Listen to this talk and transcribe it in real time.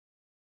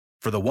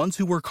For the ones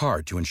who work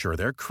hard to ensure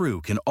their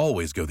crew can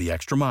always go the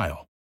extra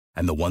mile,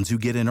 and the ones who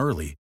get in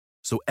early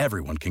so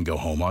everyone can go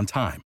home on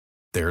time,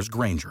 there's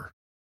Grainger,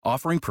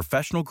 offering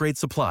professional-grade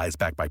supplies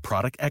backed by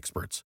product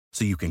experts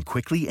so you can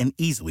quickly and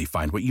easily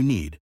find what you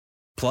need.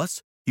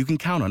 Plus, you can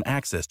count on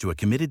access to a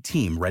committed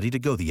team ready to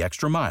go the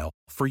extra mile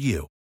for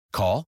you.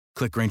 Call,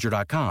 click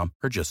Grainger.com,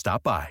 or just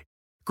stop by.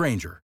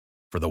 Grainger,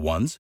 for the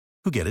ones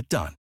who get it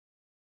done.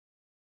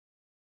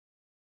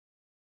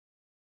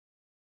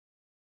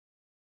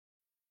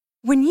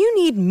 When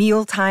you need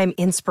mealtime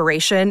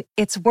inspiration,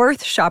 it's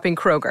worth shopping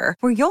Kroger,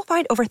 where you'll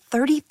find over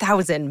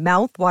 30,000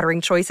 mouth-watering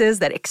choices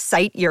that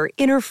excite your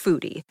inner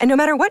foodie. And no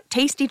matter what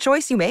tasty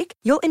choice you make,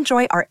 you'll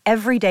enjoy our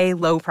everyday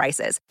low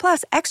prices,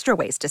 plus extra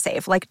ways to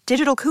save, like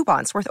digital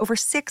coupons worth over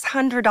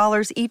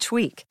 $600 each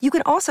week. You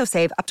can also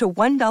save up to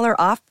 $1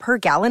 off per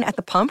gallon at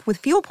the pump with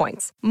fuel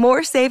points.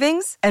 More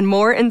savings and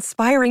more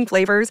inspiring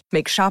flavors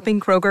make shopping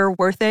Kroger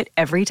worth it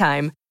every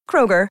time.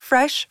 Kroger,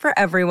 fresh for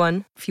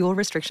everyone. Fuel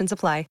restrictions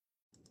apply.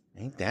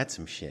 Ain't that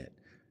some shit?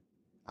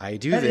 I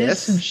do that this. That is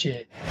some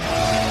shit.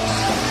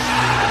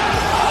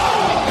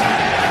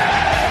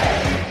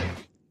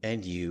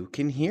 And you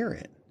can hear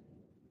it.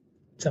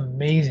 It's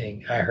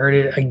amazing. I heard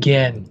it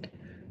again.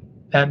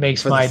 That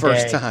makes my day. For the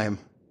first time.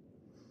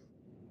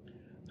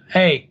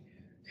 Hey,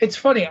 it's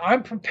funny.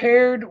 I'm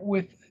prepared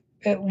with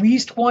at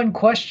least one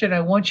question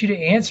I want you to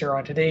answer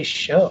on today's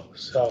show.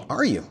 So,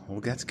 are you? Well,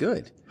 that's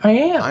good. I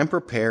am. I'm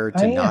prepared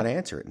to not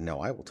answer it.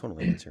 No, I will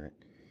totally answer it.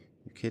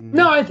 You kidding me?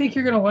 No, I think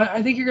you're gonna.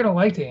 I think you're gonna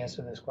like to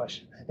answer this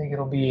question. I think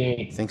it'll be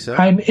a. Think so?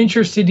 I'm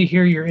interested to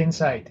hear your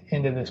insight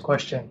into this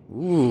question.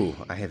 Ooh,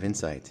 I have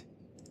insight.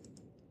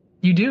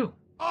 You do.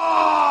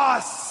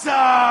 Awesome!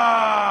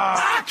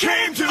 I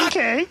came to.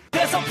 Okay.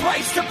 There's a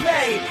price to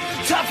pay.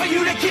 Time for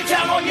you to get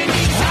down on your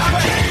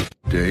knees.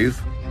 Dave,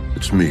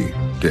 it's me,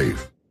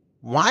 Dave.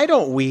 Why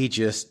don't we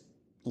just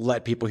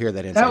let people hear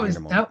that insight in a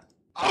moment?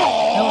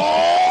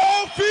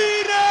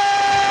 Phoenix!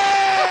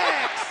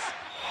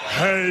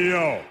 Hey,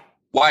 yo.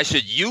 Why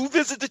should you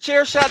visit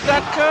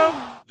thechairshot.com?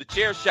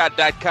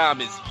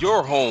 Thechairshot.com is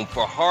your home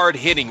for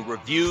hard-hitting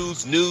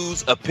reviews,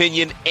 news,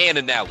 opinion, and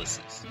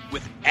analysis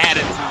with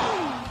attitude.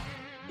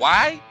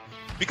 Why?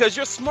 Because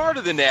you're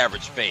smarter than the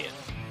average fan.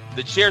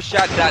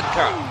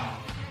 Thechairshot.com.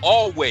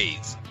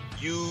 Always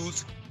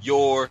use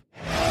your...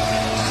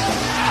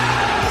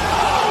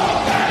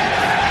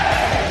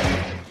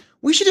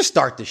 We should just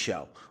start the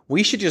show.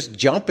 We should just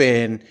jump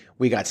in.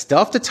 We got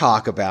stuff to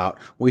talk about.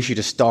 We should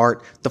just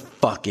start the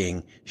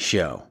fucking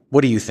show. What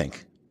do you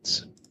think?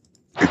 Start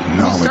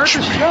the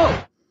show.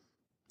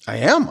 I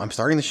am. I'm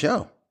starting the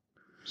show.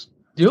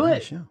 Do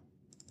it. It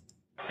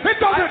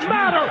doesn't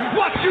matter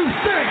what you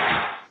think.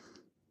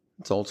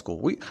 It's old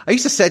school. I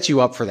used to set you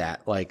up for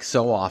that like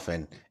so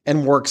often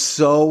and work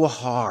so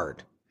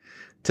hard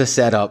to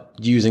set up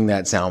using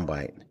that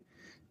soundbite.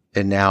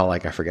 And now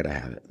like I forget I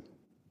have it.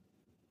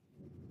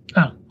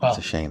 Oh, well. It's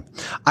a shame.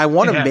 I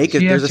want to make it.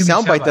 There's a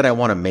soundbite that I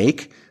want to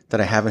make that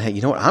I haven't had.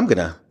 You know what?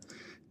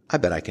 I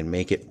bet I can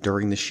make it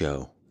during the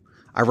show.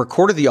 I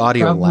recorded the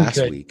audio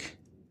last week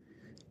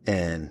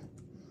and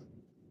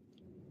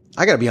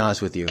I got to be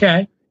honest with you.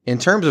 Okay. In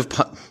terms of,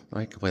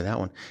 I can play that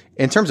one.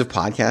 In terms of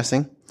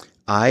podcasting,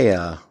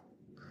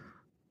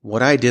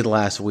 what I did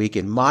last week,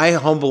 in my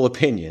humble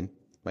opinion,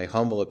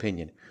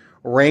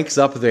 ranks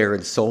up there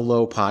in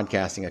solo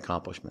podcasting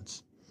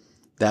accomplishments.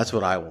 That's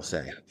what I will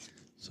say.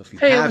 So if you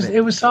haven't,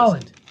 it was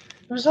solid.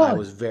 It was solid. I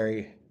was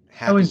very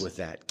happy with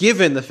that,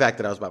 given the fact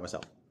that I was by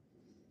myself.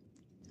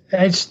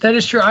 That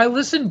is true. I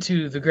listened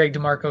to the Greg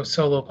DeMarco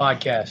solo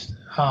podcast.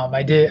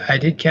 I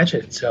did catch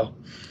it. So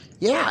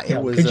yeah,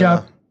 it was good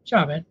job. Good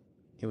job, man.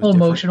 It was a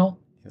little emotional,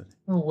 a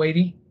little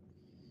weighty.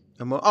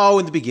 In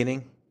the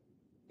beginning.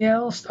 Yeah, a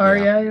little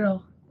starry. Yeah,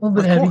 a little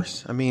bit heavy. Of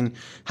course. I mean,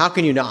 how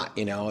can you not?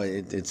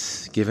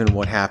 It's given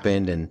what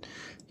happened, and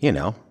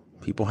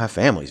people have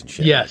families and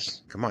shit.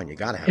 Yes. Come on, you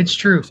gotta have. It's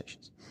true.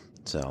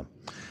 So,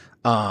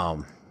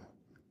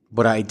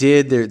 but I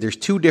did. There's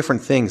two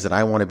different things that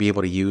I want to be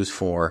able to use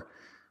for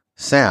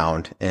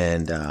sound,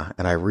 and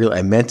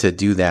I meant to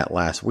do that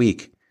last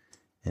week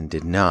and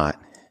did not.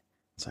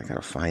 So I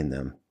gotta find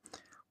them.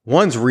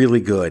 One's really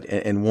good,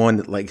 and one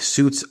that like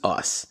suits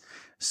us,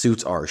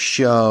 suits our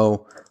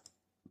show,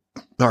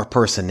 our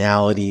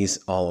personalities,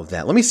 all of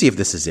that. Let me see if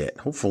this is it.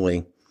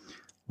 Hopefully,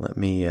 let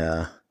me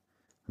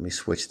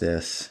switch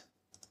this.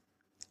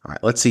 All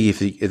right, let's see if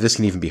this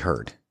can even be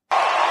heard.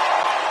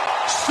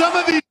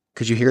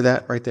 Could you hear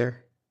that right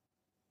there?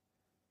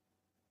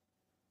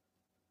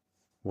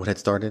 What had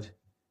started?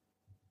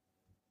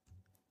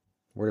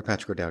 Where did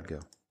Patrick O'Dowd go?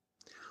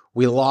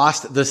 We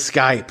lost the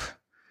Skype.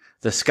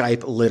 The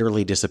Skype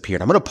literally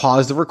disappeared. I'm going to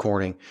pause the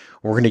recording.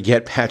 We're going to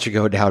get Patrick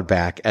O'Dowd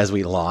back as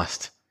we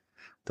lost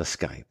the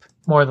Skype.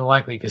 More than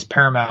likely because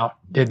Paramount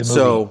did the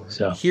movie.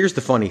 So here's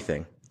the funny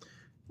thing.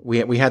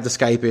 We had the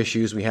Skype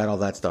issues. We had all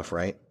that stuff,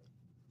 right?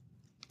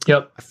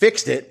 Yep. I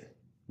fixed it.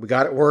 We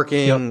got it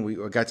working. Yep. We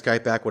got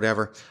Skype back,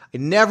 whatever. I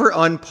never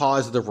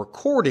unpaused the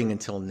recording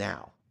until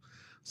now.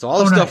 So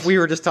all the stuff we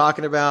were just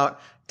talking about,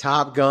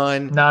 Top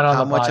Gun, Not on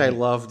how the much I body.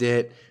 loved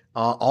it.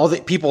 All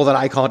the people that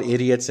I called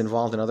idiots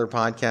involved in other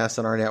podcasts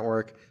on our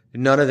network,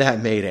 none of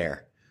that made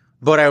air.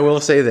 But I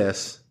will say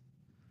this.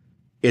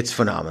 It's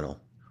phenomenal.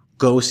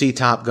 Go see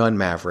Top Gun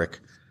Maverick.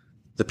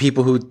 The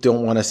people who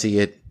don't want to see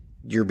it,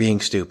 you're being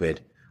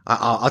stupid.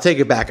 I'll take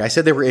it back. I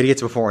said they were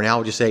idiots before, and now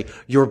I'll just say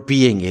you're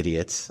being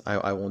idiots.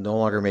 I will no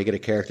longer make it a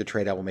character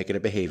trait. I will make it a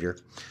behavior.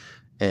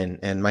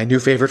 And my new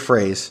favorite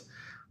phrase,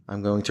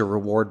 I'm going to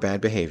reward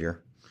bad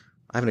behavior.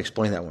 I haven't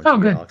explained that one. Oh,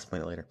 good. I'll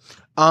explain it later.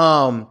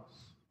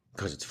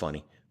 Because it's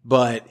funny.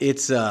 But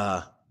it's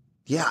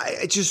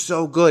it's just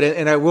so good.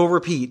 And I will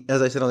repeat,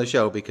 as I said on the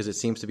show, because it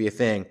seems to be a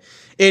thing,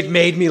 it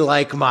made me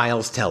like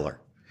Miles Teller.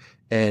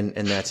 And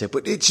that's it.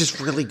 But it's just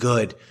really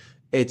good.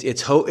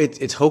 It's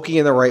hokey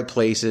in the right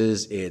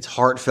places. It's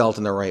heartfelt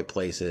in the right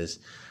places.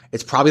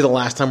 It's probably the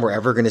last time we're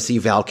ever going to see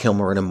Val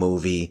Kilmer in a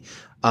movie.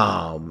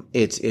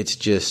 It's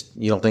just,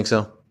 you don't think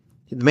so?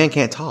 The man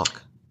can't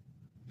talk.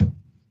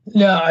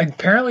 No,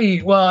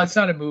 apparently, well, it's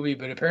not a movie,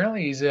 but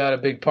apparently he's got a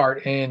big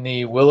part in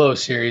the Willow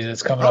series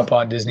that's coming up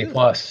on Disney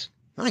Plus.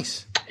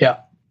 Nice. Yeah.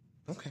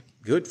 Okay.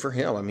 Good for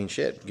him. I mean,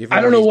 shit. I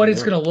don't know what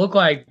it's going to look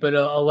like, but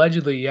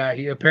allegedly, yeah,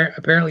 he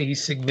apparently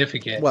he's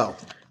significant. Well,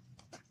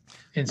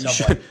 in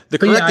some way. The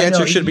correct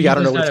answer should be, I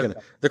don't know what it's going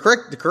to.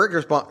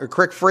 The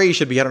correct phrase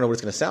should be, I don't know what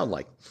it's going to sound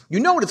like. You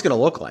know what it's going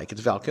to look like.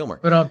 It's Val Kilmer,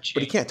 but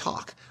he can't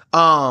talk.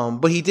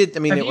 But he did. I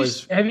mean,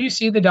 Have you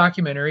seen the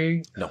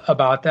documentary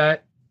about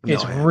that? No,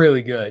 It's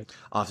really good.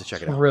 I'll have to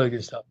check it out. Really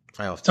good stuff.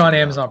 It's on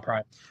Amazon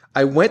Prime.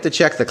 I went to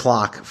check the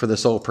clock for the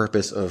sole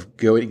purpose of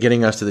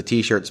getting us to the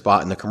T-shirt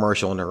spot in the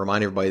commercial, and to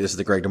remind everybody this is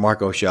the Greg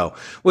DeMarco Show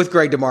with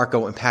Greg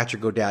DeMarco and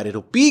Patrick O'Dowd.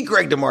 It'll be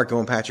Greg DeMarco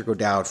and Patrick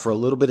O'Dowd for a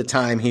little bit of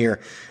time here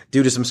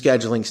due to some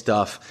scheduling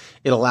stuff.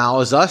 It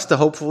allows us to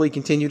hopefully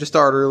continue to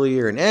start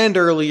earlier and end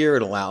earlier.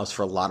 It allows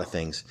for a lot of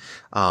things,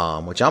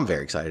 which I'm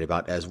very excited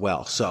about as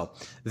well. So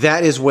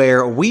that is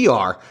where we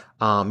are.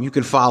 You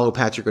can follow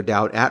Patrick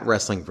O'Dowd at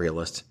Wrestling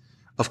Realist.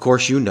 Of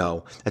course, you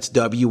know, that's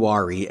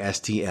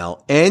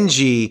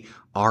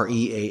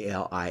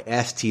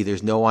WRESTLNGREALIST.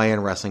 There's no I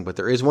in wrestling, but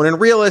there is one in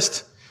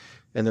Realist,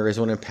 and there is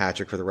one in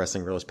Patrick for the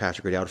Wrestling Realist,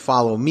 Patrick O'Dowd.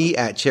 Follow me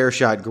at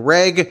Chairshot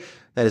Greg.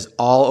 That is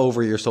all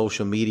over your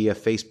social media,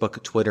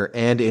 Facebook, Twitter,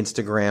 and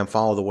Instagram.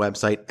 Follow the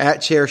website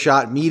at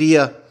Chairshot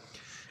Media.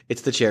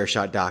 It's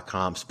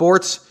thechairshot.com.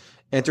 Sports,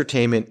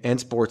 entertainment, and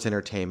sports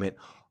entertainment.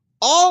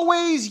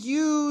 Always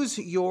use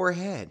your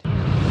head.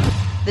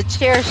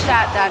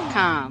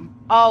 Thechairshot.com.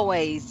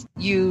 Always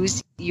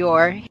use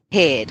your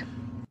head.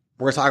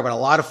 We're going to talk about a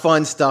lot of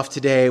fun stuff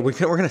today. We're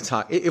going to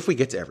talk, if we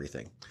get to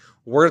everything,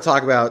 we're going to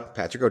talk about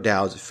Patrick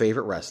O'Dowd's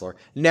favorite wrestler.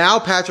 Now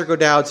Patrick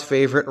O'Dowd's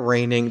favorite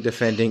reigning,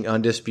 defending,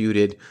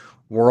 undisputed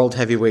world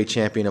heavyweight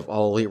champion of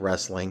All Elite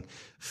Wrestling,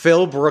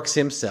 Phil Brooks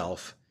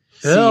himself,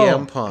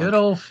 CM Punk. Good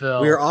old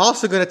Phil. We're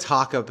also going to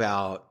talk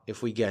about,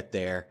 if we get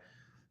there,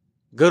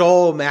 good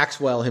old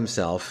Maxwell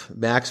himself,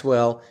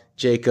 Maxwell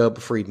Jacob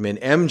Friedman,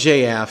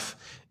 MJF,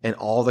 and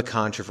all the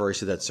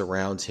controversy that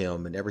surrounds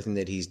him and everything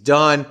that he's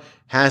done,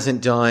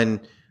 hasn't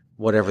done,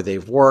 whatever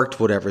they've worked,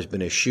 whatever's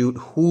been a shoot,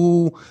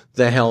 who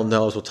the hell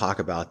knows? We'll talk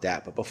about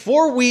that. But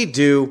before we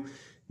do,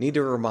 need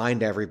to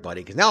remind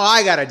everybody, because now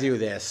I got to do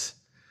this.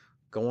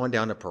 Go on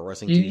down to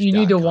ProWrestlingTees.com. You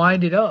need to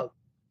wind it up.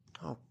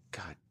 Oh,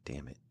 God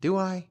damn it. Do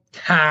I?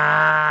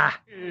 Ha!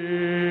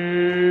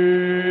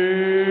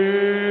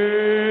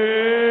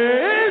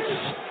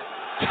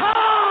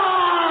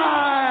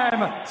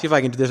 See if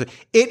I can do this.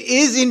 It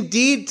is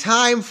indeed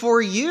time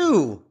for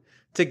you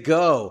to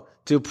go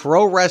to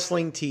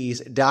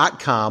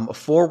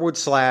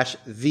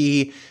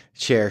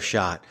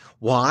ProWrestlingTees.com/TheChairShot.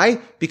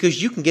 Why?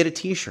 Because you can get a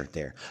t-shirt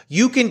there.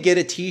 You can get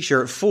a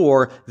t-shirt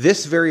for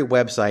this very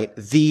website,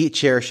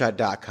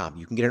 TheChairShot.com.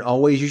 You can get an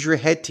Always Use Your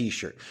Head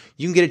t-shirt.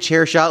 You can get a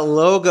Chairshot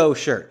logo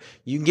shirt.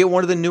 You can get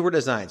one of the newer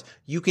designs.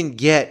 You can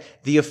get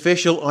the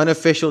official,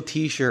 unofficial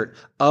t-shirt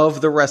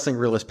of the Wrestling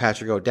Realist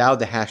Patrick O'Dowd,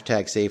 the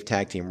hashtag Save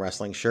Tag Team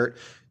Wrestling shirt.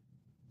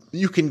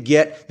 You can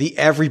get the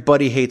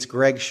Everybody Hates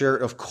Greg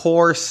shirt. Of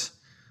course,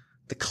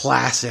 the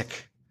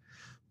classic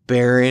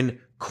Baron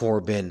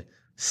Corbin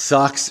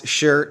Sucks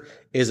shirt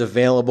is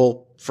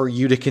available for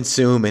you to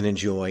consume and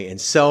enjoy, and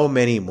so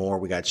many more.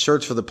 We got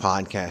shirts for the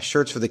podcast,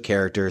 shirts for the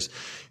characters,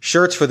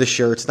 shirts for the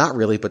shirts. Not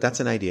really, but that's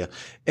an idea.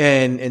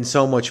 And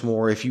so much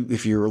more.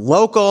 If you're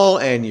local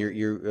and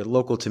you're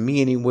local to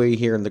me anyway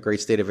here in the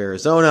great state of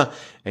Arizona,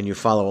 and you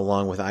follow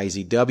along with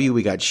IZW,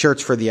 we got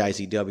shirts for the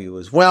IZW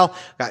as well.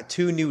 Got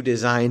 2 new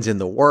designs in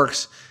the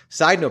works.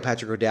 Side note,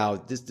 Patrick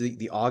O'Dowd,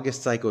 the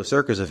August Psycho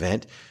Circus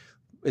event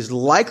is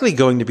likely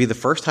going to be the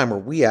first time where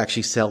we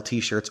actually sell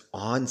t-shirts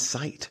on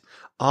site.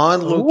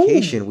 On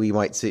location, we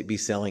might be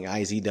selling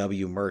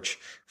IZW merch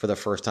for the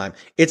first time.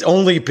 It's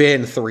only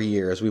been 3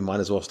 years. We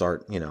might as well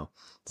start,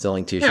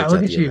 selling t-shirts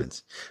at the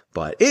events.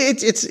 But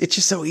it's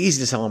just so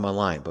easy to sell them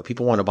online. But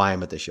people want to buy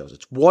them at the shows.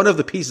 It's one of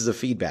the pieces of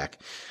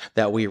feedback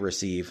that we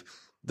receive.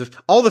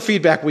 All the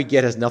feedback we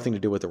get has nothing to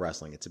do with the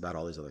wrestling. It's about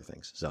all these other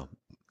things. So,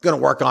 going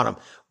to work on them.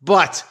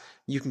 But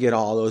you can get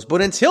all those.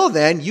 But until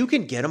then, you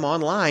can get them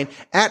online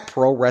at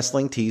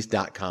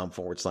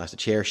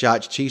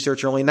ProWrestlingTees.com/thechairshot.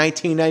 T-shirts are only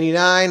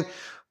 $19.99. A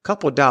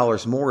couple of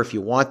dollars more if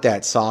you want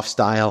that soft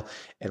style.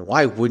 And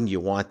why wouldn't you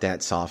want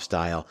that soft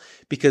style?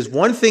 Because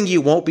one thing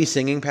you won't be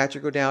singing,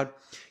 Patrick O'Dowd,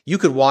 you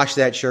could wash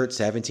that shirt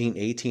 17,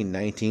 18,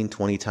 19,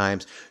 20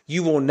 times.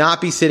 You will not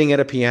be sitting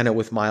at a piano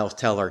with Miles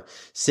Teller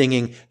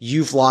singing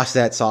 "You've Lost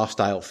That Soft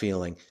Style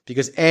Feeling."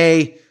 Because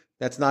A,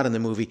 that's not in the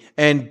movie.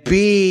 And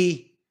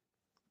B,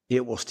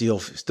 it will still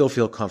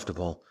feel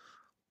comfortable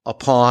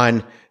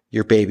upon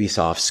your baby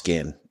soft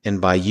skin. And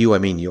by you, I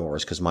mean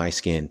yours, because my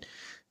skin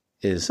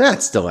is,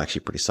 that's still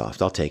actually pretty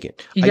soft. I'll take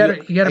it. You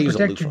gotta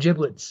protect your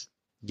giblets.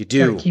 You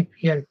do. You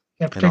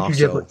gotta protect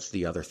your giblets.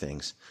 The other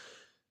things.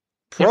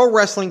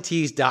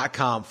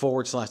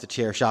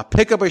 ProWrestlingTees.com/thechairshot.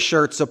 Pick up a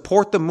shirt,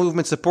 support the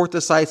movement, support the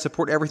site,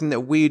 support everything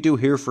that we do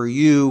here for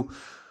you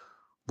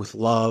with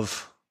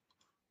love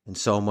and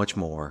so much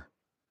more.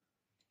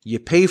 You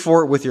pay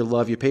for it with your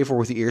love. You pay for it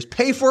with your ears.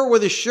 Pay for it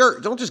with a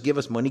shirt. Don't just give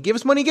us money. Give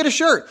us money, get a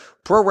shirt.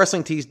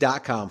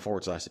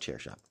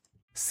 ProWrestlingTees.com/thechairshot.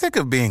 Sick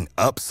of being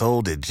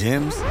upsold at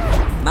gyms?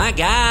 My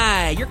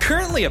guy, you're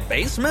currently a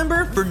base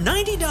member? For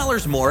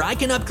 $90 more, I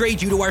can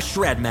upgrade you to our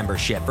Shred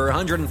membership. For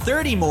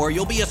 $130 more,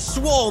 you'll be a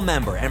Swole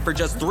member. And for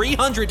just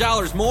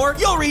 $300 more,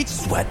 you'll reach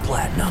Sweat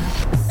Platinum.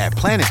 At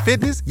Planet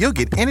Fitness, you'll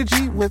get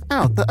energy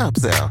without the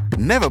upsell.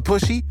 Never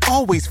pushy,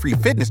 always free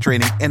fitness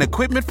training and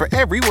equipment for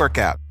every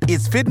workout.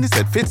 It's fitness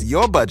that fits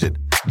your budget.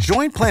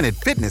 Join Planet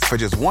Fitness for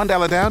just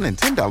 $1 down and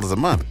 $10 a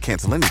month.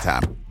 Cancel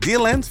anytime.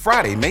 Deal ends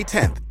Friday, May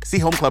 10th. See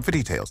Home Club for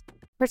details.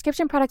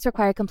 Prescription products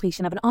require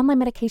completion of an online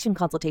medication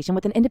consultation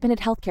with an independent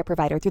healthcare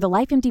provider through the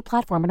LifeMD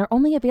platform and are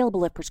only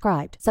available if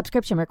prescribed.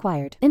 Subscription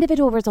required.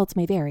 Individual results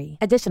may vary.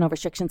 Additional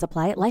restrictions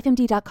apply at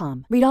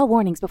lifemd.com. Read all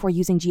warnings before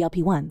using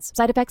GLP-1s.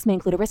 Side effects may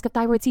include a risk of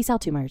thyroid C-cell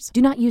tumors.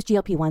 Do not use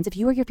GLP-1s if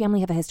you or your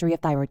family have a history of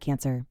thyroid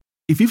cancer.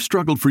 If you've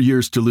struggled for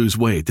years to lose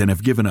weight and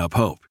have given up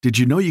hope, did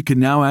you know you can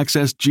now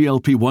access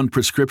GLP-1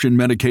 prescription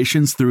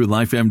medications through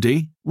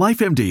LifeMD?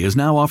 LifeMD is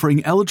now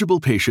offering eligible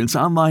patients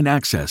online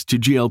access to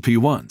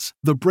GLP-1s,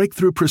 the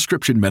breakthrough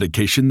prescription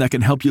medication that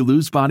can help you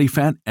lose body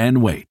fat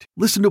and weight.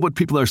 Listen to what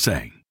people are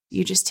saying.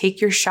 You just take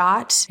your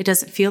shot. It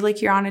doesn't feel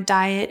like you're on a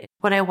diet.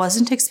 What I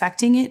wasn't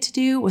expecting it to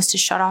do was to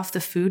shut off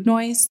the food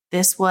noise.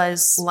 This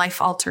was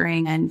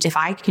life-altering, and if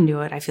I can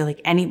do it, I feel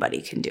like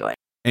anybody can do it.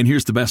 And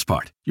here's the best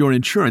part. Your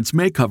insurance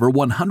may cover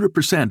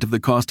 100% of the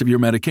cost of your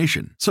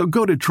medication. So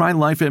go to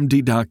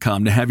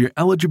TryLifeMD.com to have your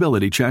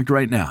eligibility checked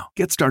right now.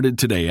 Get started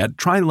today at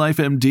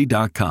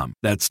TryLifeMD.com.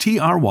 That's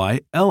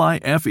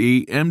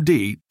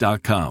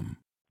TryLifeMD.com.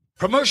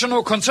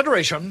 Promotional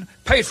consideration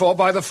paid for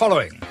by the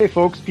following. Hey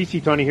folks,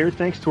 PC Tony here.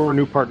 Thanks to our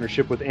new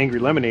partnership with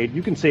Angry Lemonade,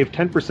 you can save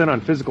 10% on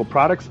physical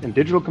products and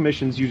digital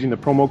commissions using the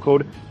promo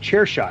code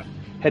ChairShot.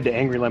 Head to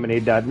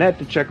angrylemonade.net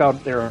to check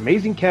out their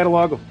amazing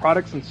catalog of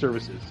products and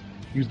services.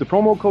 Use the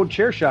promo code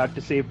ChairShot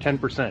to save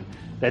 10%.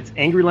 That's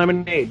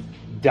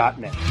angrylemonade.net.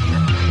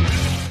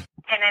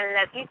 And I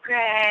love you,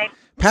 Greg.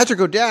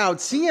 Patrick O'Dowd,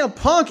 CM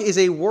Punk is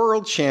a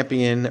world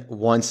champion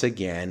once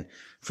again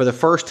for the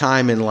first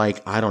time in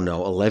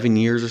 11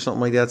 years or something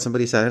like that.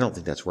 Somebody said, I don't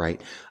think that's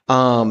right.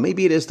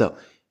 Maybe it is though.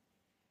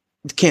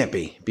 It can't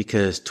be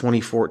because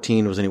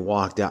 2014 was when he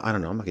walked out. I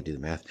don't know. I'm not going to do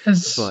the math.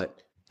 But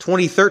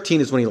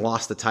 2013 is when he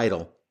lost the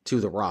title to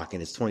The Rock,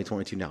 and it's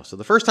 2022 now. So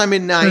the first time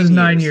in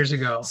 9 years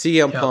ago,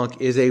 CM Punk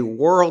is a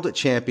world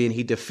champion.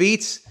 He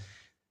defeats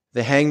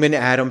the Hangman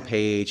Adam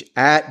Page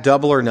at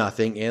Double or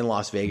Nothing in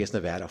Las Vegas,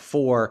 Nevada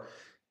for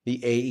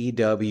the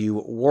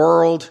AEW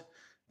World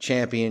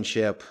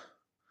Championship.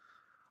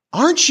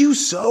 Aren't you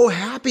so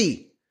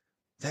happy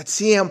that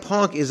CM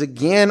Punk is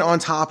again on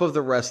top of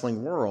the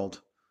wrestling world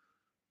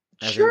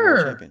as a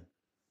world champion?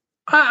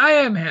 I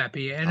am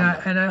happy, and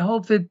I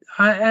hope that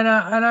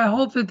I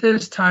hope that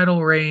this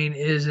title reign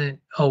isn't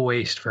a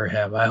waste for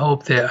him. I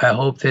hope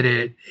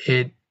that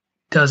it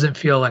doesn't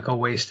feel like a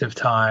waste of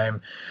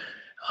time,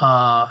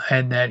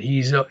 and that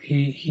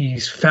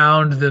he's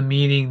found the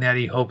meaning that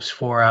he hopes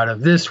for out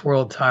of this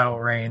world title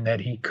reign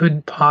that he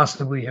couldn't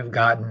possibly have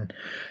gotten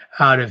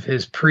out of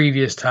his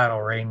previous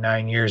title reign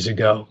 9 years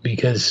ago,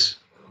 because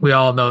we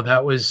all know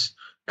that was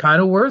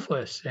kind of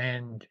worthless.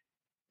 And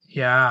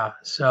yeah,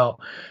 so.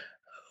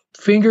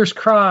 Fingers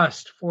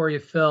crossed for you,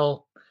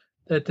 Phil,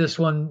 that this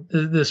one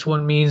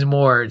means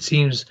more. It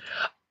seems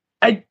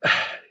I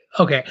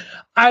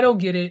don't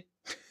get it.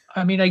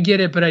 I mean, I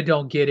get it, but I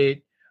don't get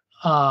it.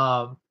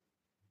 I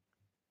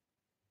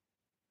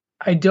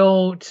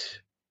don't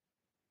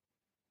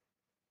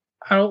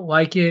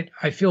like it.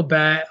 I feel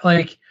bad.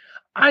 Like,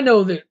 I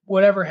know that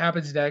whatever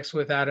happens next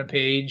with Adam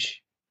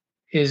Page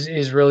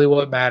is really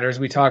what matters.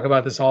 We talk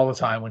about this all the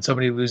time. When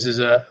somebody loses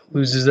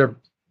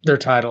their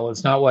title,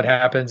 it's not what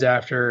happens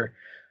after,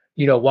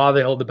 while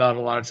they hold the belt. A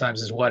lot of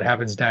times is what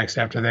happens next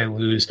after they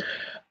lose.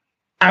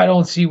 I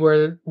don't see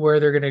where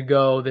they're going to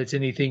go that's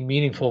anything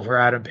meaningful for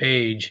Adam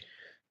Page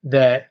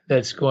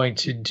that's going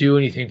to do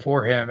anything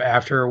for him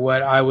after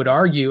what I would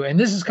argue. And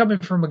this is coming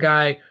from a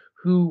guy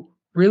who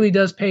really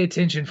does pay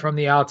attention from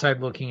the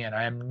outside looking in.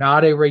 I am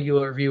not a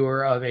regular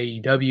viewer of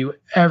AEW.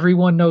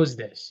 Everyone knows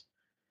this.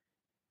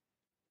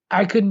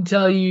 I couldn't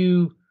tell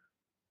you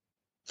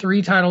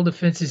 3 title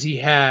defenses he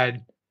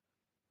had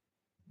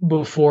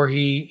before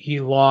he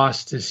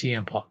lost to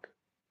CM Punk.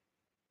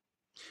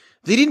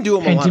 They didn't do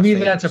him a lot. And to me,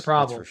 favors, that's a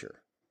problem. That's for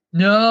sure.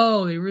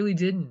 No, they really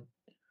didn't.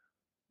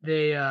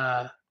 They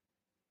and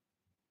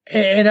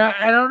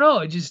I don't know.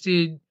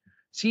 It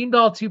seemed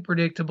all too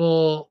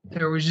predictable.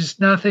 There was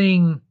just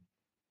nothing.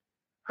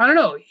 I don't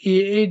know.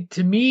 It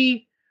to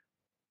me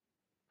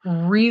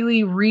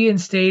really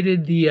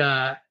reinstated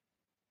the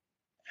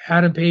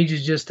Adam Page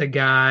is just a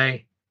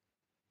guy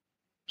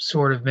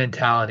sort of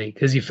mentality,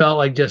 because he felt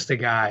like just a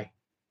guy,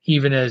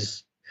 even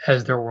as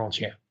their world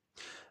champ.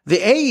 The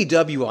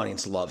AEW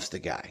audience loves the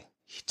guy.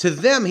 To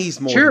them,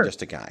 he's more than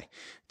just a guy.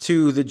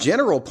 To the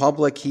general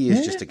public, he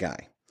is just a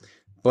guy.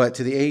 But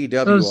to the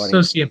AEW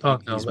audience, CM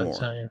Punk, he's though,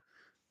 more.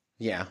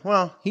 Yeah,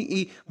 well,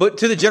 but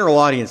to the general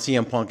audience,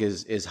 CM Punk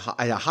is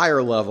at a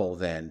higher level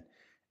than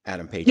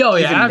Adam Page. Oh,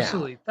 yeah,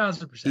 absolutely.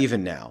 1,000%.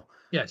 Even now.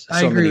 Yes, I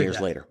agree so many with years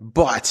that. later.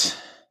 But,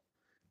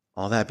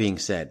 all that being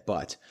said,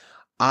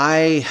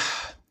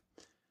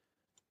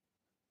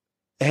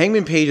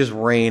 Hangman Page's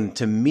reign,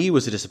 to me,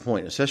 was a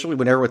disappointment, especially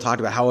when everyone talked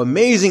about how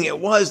amazing it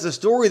was, the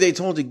story they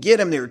told to get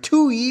him there,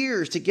 2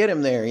 years to get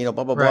him there,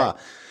 blah, blah, blah,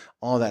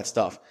 all that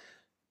stuff.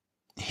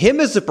 Him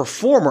as a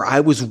performer,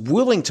 I was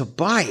willing to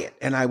buy it,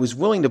 and I was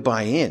willing to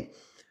buy in.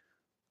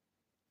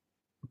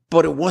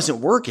 But it wasn't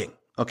working,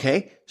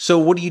 okay? So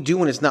what do you do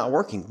when it's not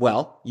working?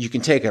 Well, you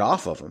can take it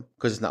off of him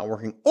because it's not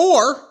working,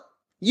 or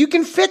you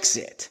can fix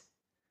it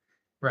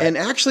and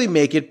actually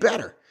make it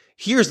better.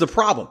 Here's the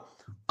problem.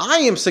 I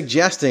am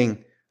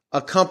suggesting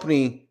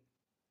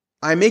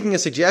I'm making a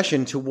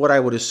suggestion to what I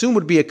would assume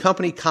would be a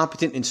company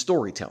competent in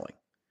storytelling.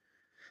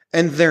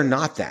 And they're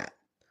not that.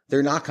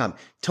 They're not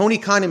competent. Tony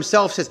Khan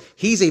himself says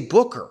he's a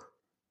booker.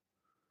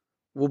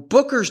 Well,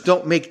 bookers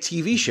don't make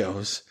TV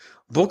shows.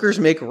 Bookers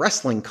make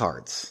wrestling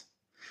cards.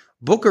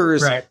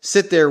 Bookers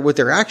sit there with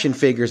their action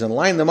figures and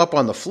line them up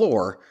on the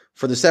floor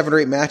for the 7 or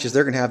 8 matches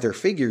they're going to have their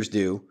figures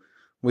do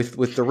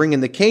with the ring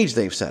and the cage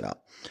they've set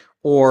up.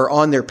 Or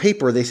on their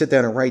paper, they sit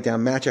down and write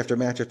down match after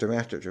match after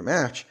match after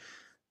match.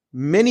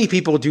 Many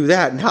people do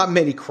that. Not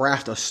many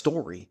craft a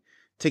story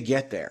to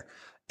get there.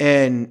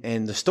 And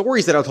the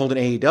stories that are told in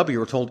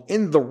AEW are told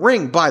in the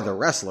ring by the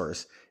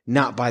wrestlers,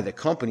 not by the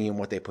company and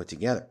what they put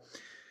together.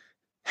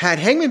 Had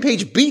Hangman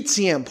Page beat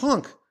CM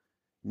Punk,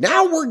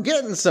 now we're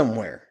getting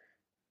somewhere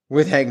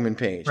with Hangman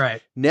Page.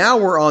 Right. Now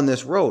we're on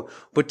this road.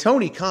 But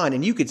Tony Khan,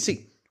 and you could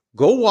see,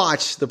 go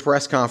watch the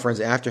press conference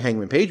after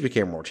Hangman Page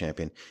became world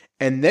champion,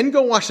 and then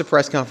go watch the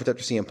press conference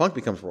after CM Punk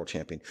becomes world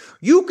champion.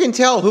 You can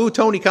tell who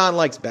Tony Khan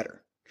likes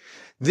better.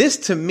 This,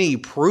 to me,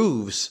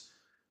 proves,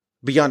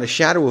 beyond a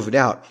shadow of a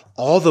doubt,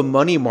 all the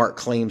money mark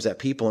claims that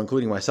people,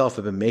 including myself,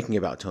 have been making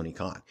about Tony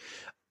Khan.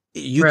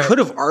 You could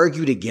have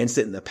argued against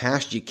it in the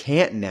past. You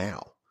can't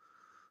now.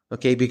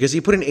 Okay, because he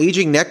put an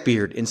aging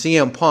neckbeard in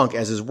CM Punk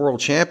as his world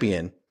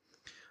champion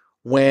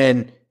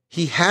when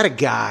he had a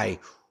guy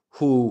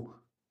who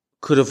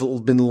could have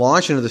been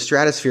launched into the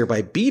stratosphere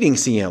by beating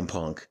CM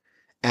Punk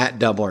at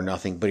Double or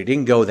Nothing, but he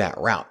didn't go that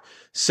route.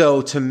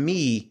 So to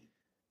me,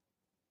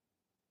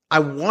 I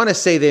want to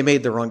say they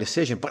made the wrong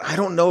decision, but I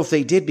don't know if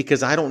they did,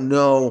 because I don't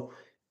know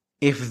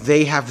if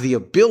they have the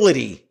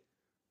ability,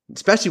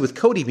 especially with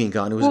Cody being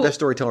gone, who was the best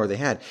storyteller they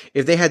had,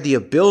 if they had the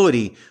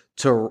ability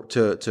to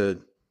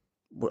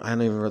I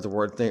don't even remember the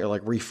word thing,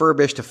 like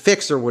refurbish, to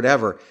fix or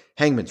whatever,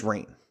 Hangman's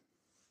reign.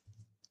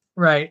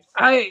 Right.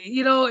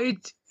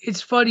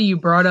 It's funny you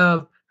brought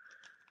up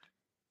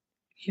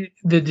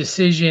the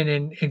decision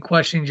and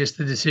questioning just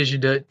the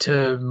decision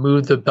to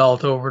move the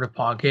belt over to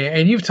Punk.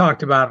 And you've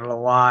talked about it a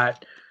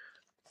lot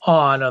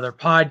on other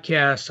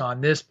podcasts, on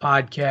this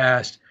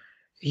podcast.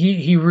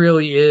 He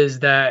really is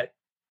that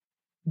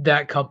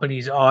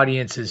company's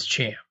audience's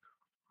champ,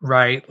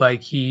 right?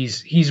 Like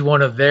he's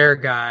one of their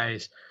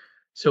guys.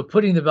 So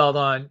putting the belt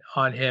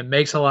on him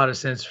makes a lot of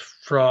sense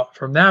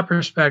from that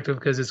perspective,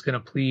 because it's going to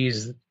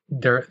please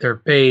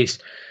their base.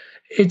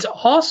 It's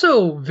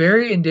also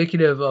very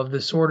indicative of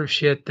the sort of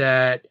shit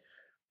that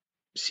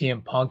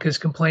CM Punk has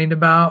complained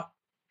about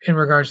in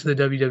regards to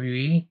the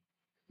WWE,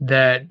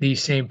 that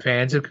these same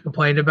fans have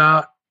complained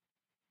about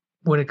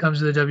when it comes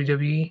to the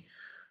WWE.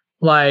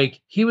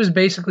 Like, he was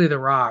basically The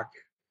Rock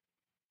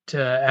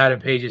to Adam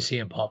Page's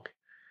CM Punk.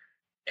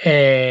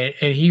 And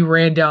he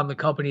ran down the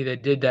company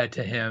that did that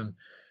to him.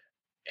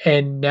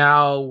 And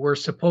now we're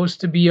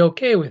supposed to be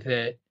okay with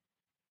it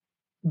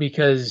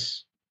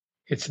because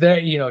it's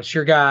that, it's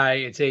your guy,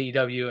 it's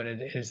AEW,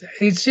 and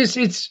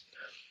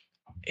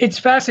it's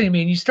fascinating to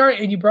me.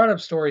 And you brought up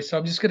stories, so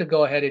I'm just going to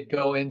go ahead and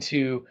go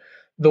into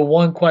the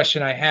one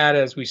question I had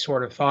as we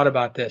sort of thought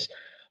about this.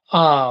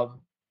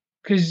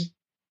 Because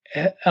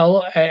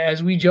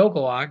as we joke a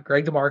lot,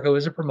 Greg DeMarco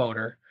is a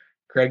promoter.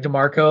 Greg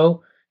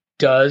DeMarco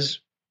does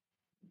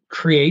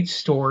create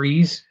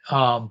stories,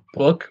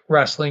 book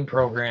wrestling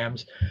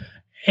programs.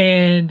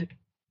 And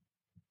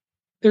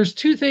there's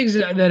two things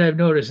that I've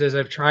noticed as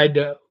I've tried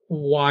to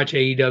watch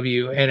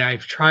AEW, and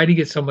I've tried to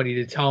get somebody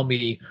to tell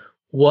me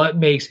what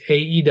makes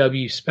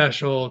AEW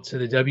special to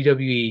the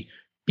WWE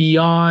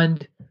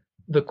beyond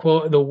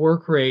the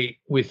work rate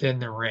within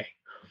the ring.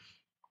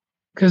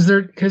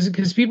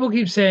 Because people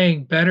keep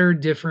saying better,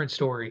 different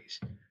stories.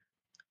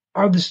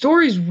 Are the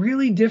stories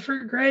really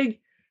different, Greg?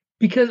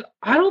 Because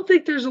I don't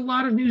think there's a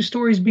lot of new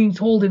stories being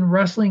told in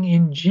wrestling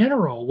in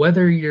general,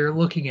 whether you're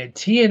looking at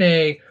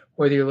TNA,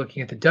 whether you're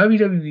looking at the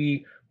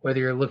WWE, whether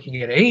you're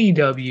looking at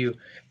AEW,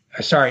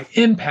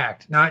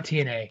 Impact, not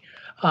TNA,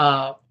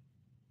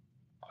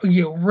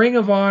 Ring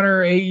of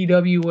Honor,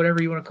 AEW,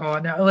 whatever you want to call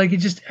it now. Like,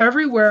 it's just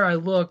everywhere I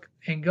look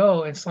and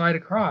go and slide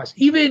across.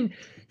 Even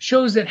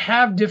shows that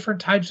have different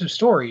types of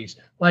stories,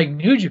 like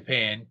New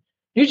Japan.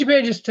 New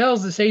Japan just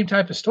tells the same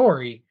type of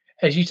story,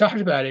 as you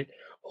talked about it,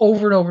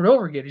 over and over and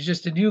over again. It's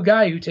just a new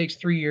guy who takes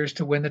 3 years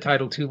to win the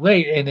title too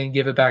late and then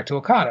give it back to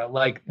Okada.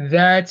 Like,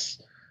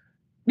 that's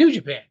New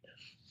Japan.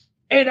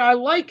 And I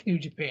like New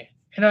Japan.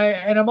 And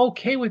I'm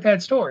okay with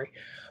that story.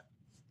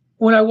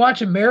 When I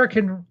watch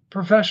American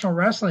professional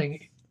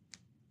wrestling,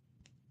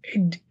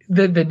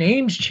 the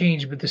names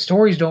change, but the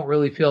stories don't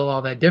really feel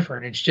all that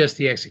different. It's just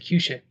the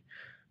execution.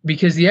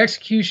 Because the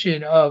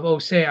execution of,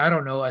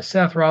 a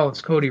Seth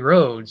Rollins, Cody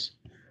Rhodes,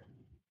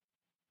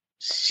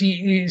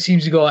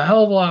 seems to go a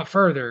hell of a lot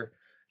further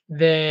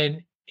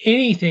than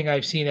anything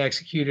I've seen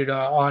executed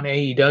on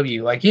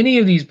AEW. Like any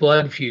of these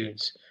blood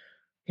feuds,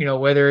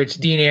 whether it's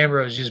Dean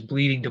Ambrose just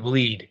bleeding to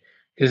bleed,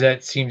 because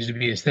that seems to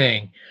be his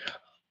thing.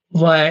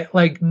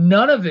 Like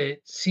none of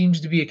it seems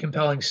to be a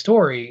compelling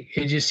story.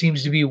 It just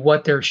seems to be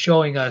what they're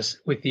showing us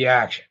with the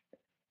action.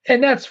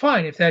 And that's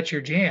fine if that's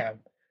your jam.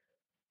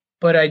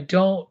 But I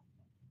don't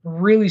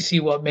really see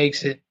what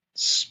makes it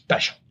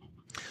special.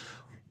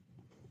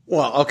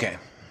 Well, okay.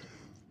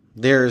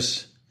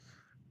 There's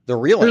the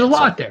real answer. There's a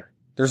lot there.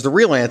 There's the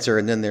real answer,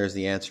 and then there's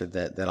the answer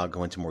that I'll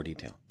go into more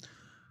detail.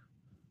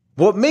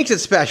 What makes it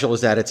special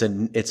is that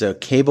it's a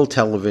cable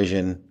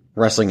television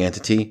wrestling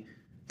entity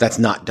that's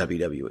not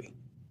WWE.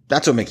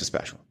 That's what makes it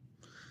special.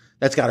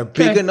 That's got a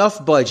big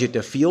enough budget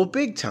to feel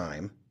big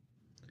time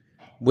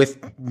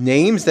with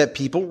names that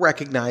people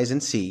recognize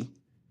and see.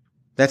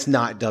 That's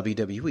not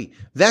WWE.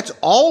 That's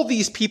all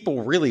these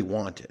people really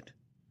wanted.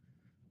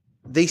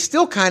 They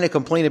still kind of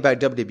complain about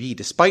WWE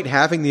despite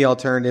having the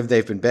alternative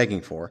they've been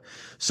begging for.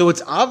 So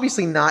it's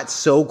obviously not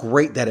so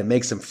great that it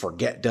makes them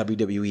forget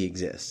WWE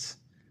exists.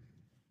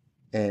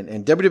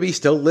 And WWE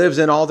still lives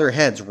in all their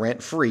heads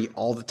rent-free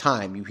all the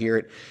time. You hear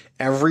it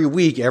every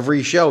week,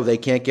 every show. They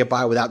can't get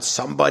by without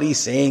somebody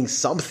saying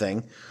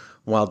something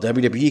while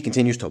WWE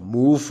continues to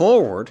move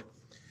forward.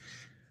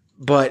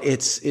 But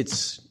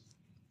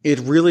it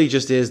really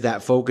just is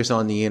that focus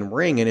on the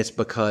in-ring, and it's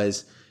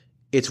because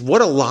it's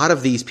what a lot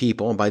of these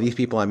people, and by these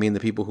people I mean the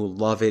people who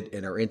love it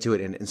and are into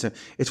it, and so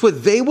it's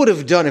what they would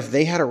have done if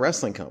they had a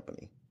wrestling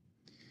company.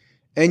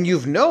 And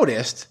you've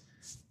noticed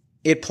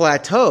it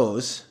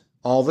plateaus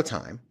all the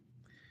time,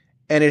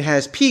 and it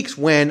has peaks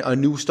when a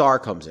new star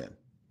comes in,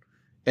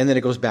 and then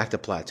it goes back to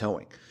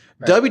plateauing.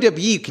 Right.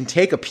 WWE can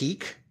take a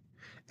peak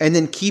and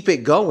then keep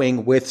it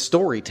going with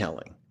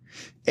storytelling.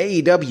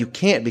 AEW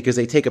can't, because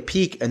they take a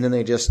peak and then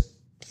they just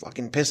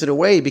fucking piss it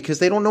away because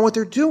they don't know what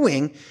they're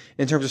doing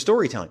in terms of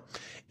storytelling.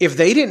 If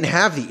they didn't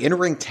have the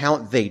in-ring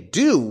talent they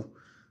do,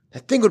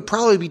 that thing would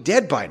probably be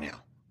dead by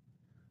now.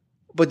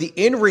 But the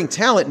in-ring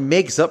talent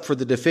makes up for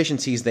the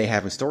deficiencies they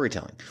have in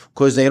storytelling,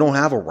 because they don't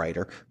have a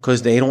writer,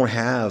 because they don't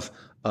have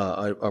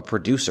a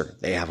producer.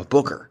 They have a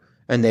booker,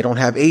 and they don't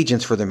have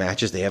agents for their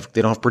matches. They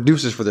don't have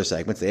producers for their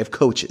segments. They have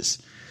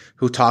coaches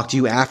who talk to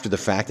you after the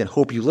fact and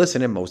hope you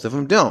listen, and most of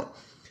them don't.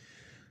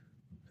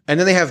 And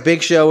then they have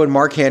Big Show and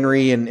Mark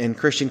Henry and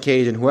Christian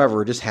Cage and whoever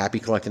are just happy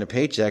collecting a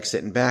paycheck,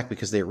 sitting back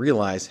because they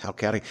realize how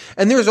chaotic.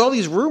 And there's all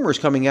these rumors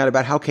coming out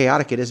about how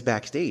chaotic it is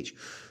backstage.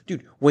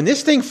 Dude, when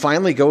this thing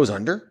finally goes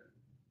under,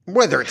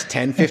 whether it's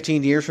 10,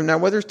 15 years from now,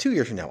 whether it's 2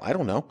 years from now, I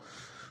don't know.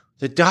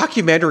 The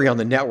documentary on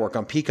the network,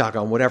 on Peacock,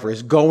 on whatever,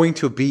 is going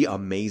to be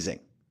amazing.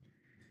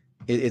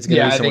 It's going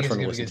to be so much fun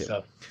to listen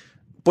to.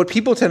 What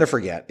people tend to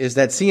forget is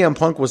that CM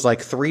Punk was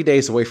like 3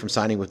 days away from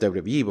signing with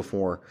WWE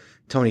before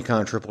Tony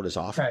Khan tripled his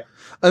offer. Right.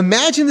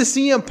 Imagine the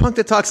CM Punk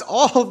that talks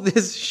all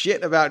this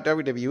shit about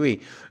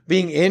WWE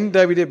being in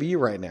WWE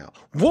right now.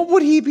 What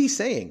would he be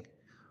saying?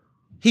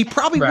 He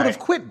probably would have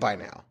quit by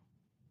now.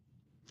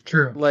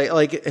 True.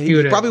 Like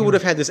he probably would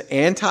have had this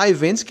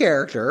anti-Vince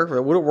character.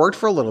 It would have worked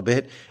for a little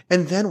bit.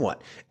 And then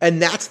what?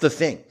 And that's the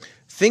thing.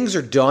 Things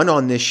are done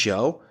on this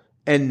show,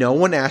 and no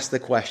one asked the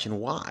question,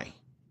 why?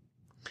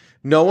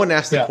 No one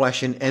asked the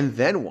question, and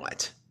then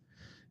what?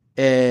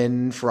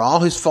 And for all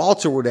his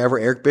faults or whatever,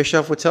 Eric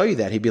Bischoff would tell you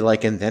that. He'd be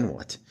like, and then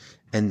what?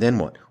 And then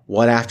what?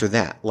 What after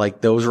that?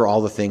 Like, those are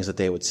all the things that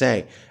they would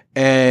say.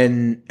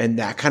 And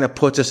that kind of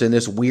puts us in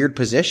this weird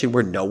position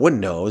where no one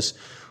knows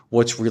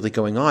what's really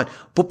going on.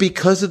 But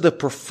because of the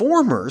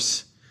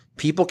performers,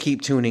 people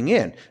keep tuning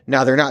in.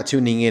 Now, they're not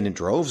tuning in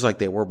droves like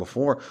they were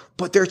before,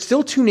 but they're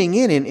still tuning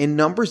in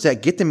numbers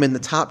that get them in the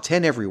top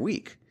 10 every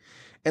week.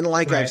 And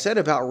like I've said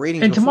about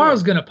ratings, and before,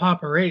 tomorrow's going to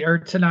pop a rate, or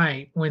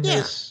tonight when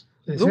this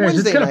the airs,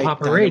 Wednesday it's going to night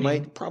pop a rating.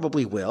 Dynamite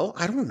probably will.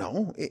 I don't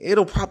know. It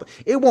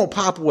won't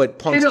pop what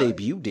Punk's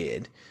debut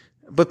did.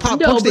 But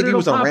Punk's debut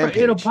was on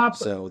Rampage,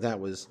 so that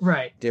was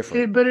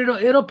different.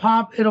 It'll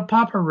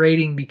pop a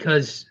rating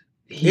because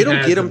it'll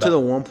get him to the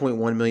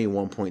 1.1 million,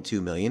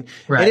 1.2 million.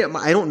 Right. And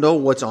I don't know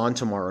what's on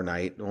tomorrow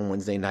night, on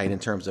Wednesday night, in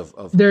terms of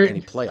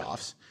any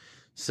playoffs.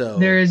 So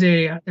there's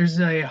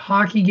a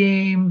hockey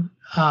game.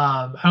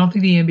 I don't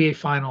think the NBA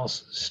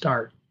finals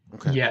start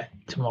yet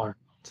tomorrow.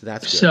 So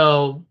that's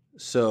good.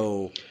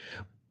 So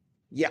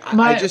yeah,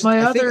 I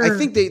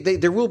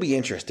think there will be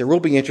interest. There will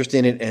be interest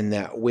in it, and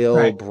that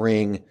will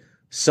bring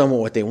somewhat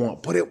what they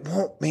want, but it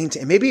won't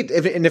maintain. Maybe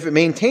if it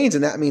maintains,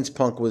 and that means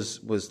Punk was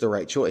the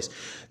right choice.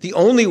 The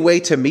only way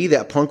to me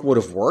that Punk would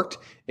have worked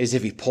is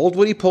if he pulled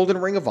what he pulled in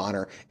Ring of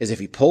Honor, is if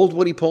he pulled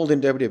what he pulled in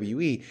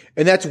WWE,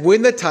 and that's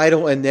win the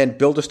title and then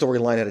build a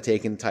storyline out of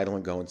taking the title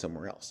and going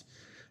somewhere else.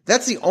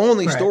 That's the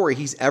only story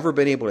he's ever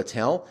been able to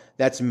tell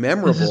that's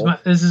memorable.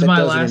 This is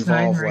my last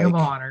night in Ring of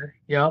Honor.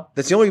 Yep.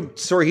 That's the only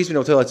story he's been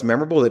able to tell that's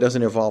memorable that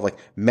doesn't involve like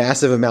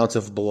massive amounts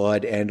of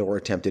blood and or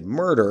attempted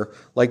murder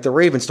like the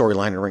Raven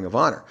storyline in Ring of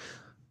Honor.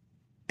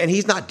 And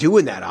he's not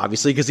doing that,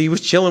 obviously, because he was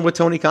chilling with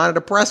Tony Khan at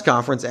a press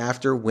conference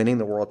after winning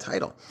the world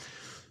title.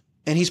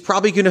 And he's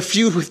probably going to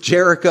feud with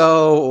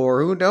Jericho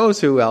or who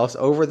knows who else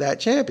over that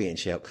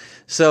championship.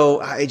 So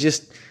I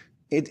just,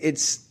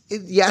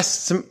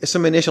 yes,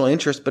 some initial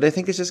interest, but I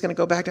think it's just going to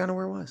go back down to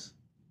where it was.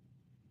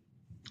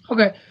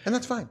 Okay. And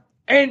that's fine.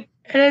 And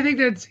I think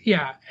that's,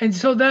 And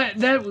so that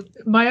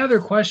my other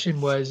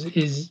question what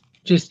is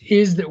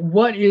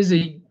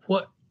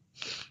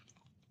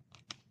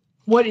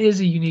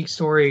a unique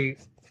storyline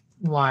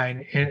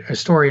in a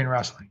story in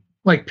wrestling?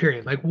 Like,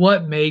 period. Like,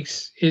 what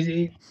makes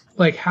it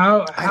like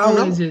how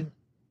is it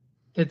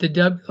that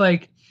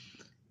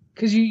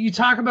because you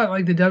talk about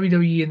like the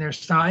WWE and their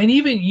style, and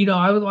even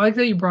I would like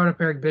that you brought up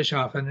Eric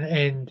Bischoff,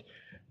 and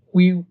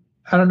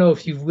I don't know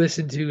if you've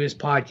listened to his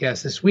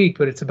podcast this week,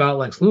 but it's about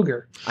Lex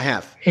Luger. I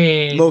have,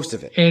 and most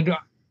of it. And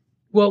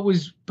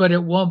but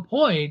at one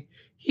point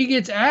he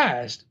gets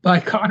asked by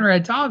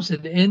Conrad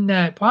Thompson in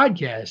that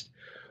podcast,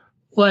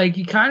 like,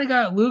 you kind of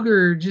got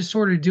Luger just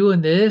sort of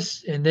doing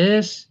this and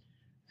this,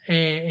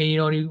 and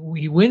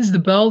he wins the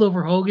belt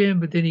over Hogan,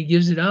 but then he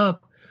gives it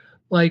up.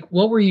 Like,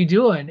 what were you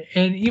doing?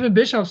 And even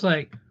Bischoff's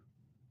like,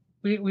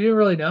 we didn't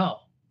really know.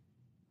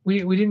 We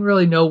didn't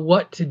really know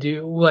what to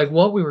do, like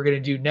what we were going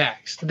to do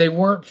next. They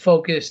weren't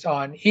focused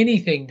on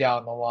anything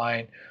down the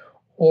line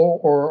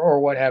or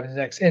what happens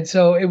next. And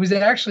so it was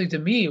actually, to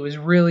me, it was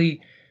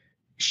really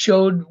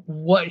showed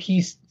what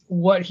he's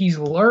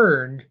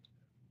learned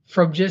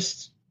from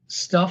just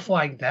stuff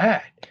like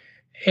that.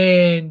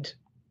 And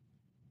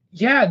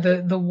yeah,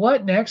 the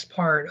what next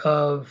part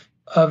of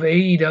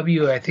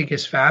AEW, I think,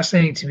 is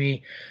fascinating to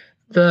me.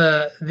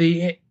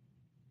 The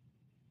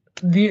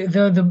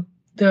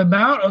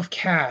amount of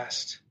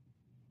cast,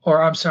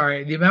 or I'm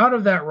sorry, the amount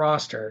of that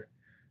roster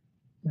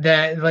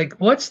that, like,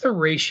 what's the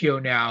ratio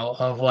now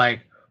of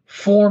like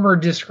former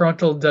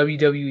disgruntled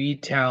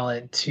WWE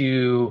talent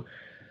to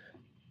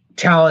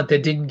talent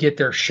that didn't get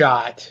their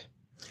shot?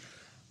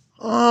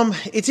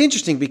 It's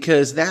interesting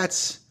because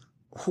that's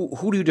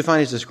who do you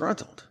define as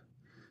disgruntled?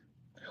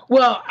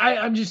 Well,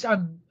 I'm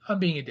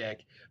being a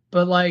dick,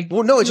 but like,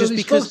 well, no, it's just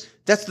because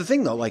that's the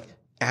thing though. Like,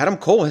 Adam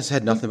Cole has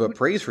had nothing but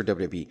praise for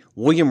WWE.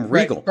 William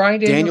Regal,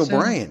 Daniel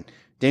Bryan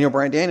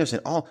Danielson.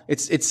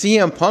 It's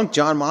CM Punk,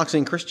 Jon Moxley,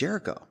 and Chris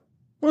Jericho.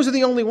 Those are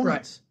the only ones.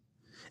 Right.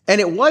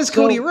 And it was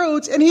Cody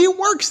Rhodes, and he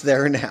works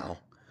there now.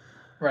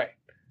 Right.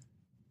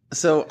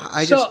 So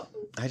I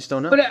just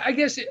don't know. But I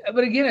guess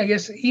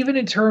even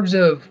in terms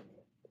of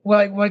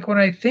like when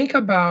I think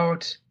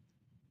about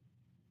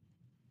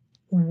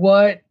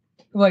what,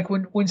 like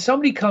when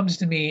somebody comes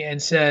to me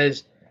and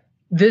says,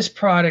 this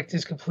product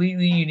is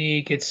completely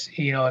unique, it's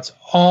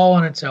all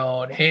on its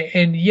own,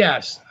 and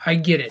yes, I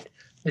get it.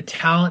 The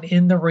talent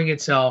in the ring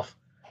itself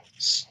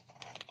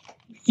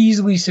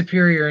easily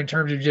superior in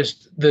terms of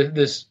just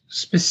this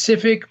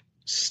specific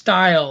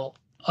style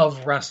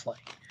of wrestling.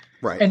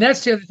 Right. And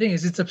that's the other thing,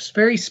 is it's a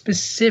very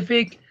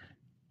specific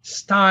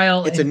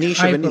style. It's and a niche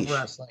type of a niche. of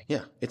wrestling.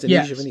 Yeah, it's a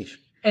niche of a niche.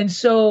 And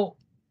so,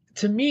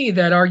 to me,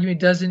 that argument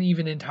doesn't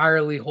even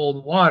entirely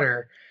hold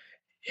water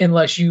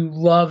unless you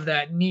love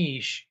that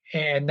niche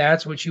and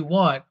that's what you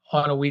want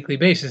on a weekly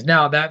basis.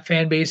 Now, that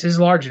fan base is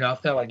large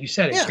enough that, like you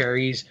said, it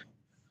carries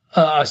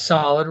a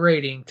solid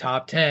rating,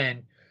 top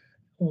 10,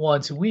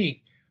 once a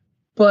week.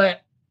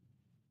 But,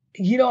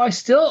 I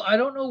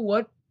don't know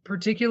what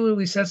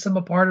particularly sets them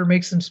apart or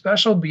makes them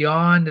special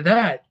beyond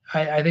that.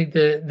 I think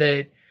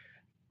that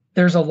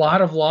there's a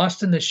lot of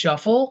lost in the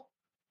shuffle.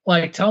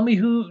 Like, tell me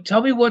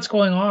what's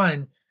going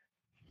on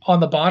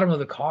the bottom of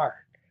the card.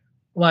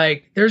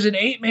 Like, there's an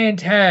 8-man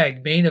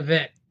tag main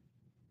event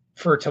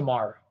for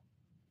tomorrow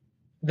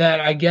that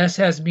I guess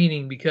has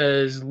meaning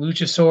because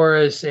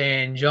Luchasaurus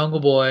and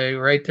Jungle Boy,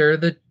 right? They're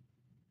the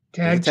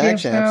tag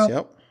champs now.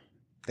 Yep.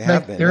 They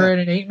have been. They're in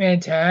an 8-man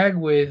tag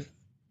with,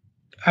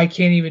 I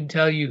can't even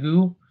tell you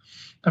who.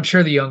 I'm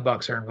sure the Young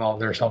Bucks are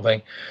involved or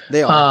something.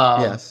 They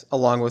are, yes,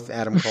 along with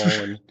Adam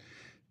Cole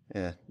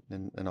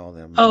and all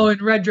them. Oh,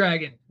 and Red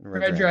Dragon.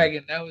 Red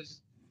Dragon. That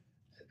was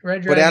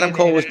Red Dragon. But Adam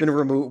Cole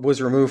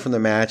was removed from the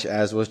match,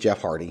 as was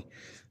Jeff Hardy.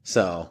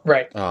 So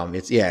right.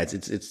 It's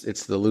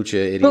the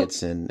Lucha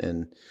Idiots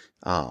and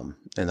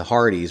the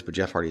Hardys, but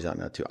Jeff Hardy's out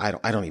now too. I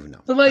don't even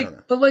know.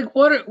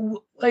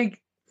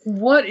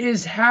 What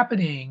is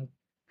happening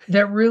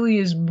that really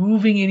is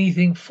moving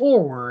anything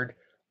forward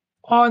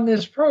on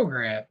this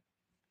program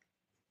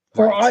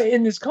or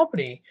in this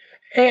company?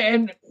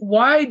 And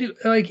why do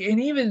and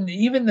even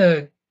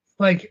the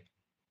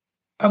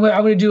I'm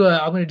going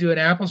to do an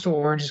apples to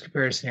oranges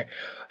comparison here.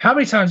 How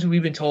many times have we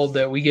been told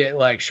that we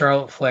get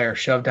Charlotte Flair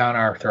shoved down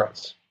our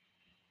throats,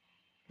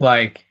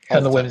 in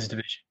the women's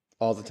division?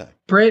 All the time.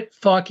 Britt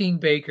fucking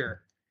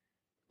Baker.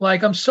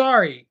 I'm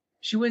sorry,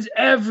 she wins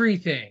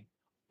everything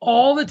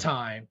all the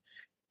time,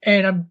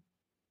 and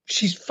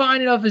she's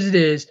fine enough as it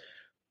is,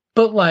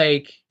 but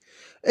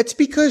it's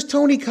because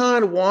Tony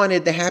Khan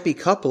wanted the happy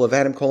couple of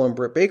Adam Cole and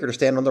Britt Baker to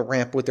stand on the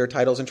ramp with their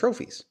titles and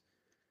trophies.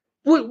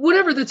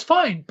 Whatever, that's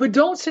fine. But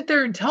don't sit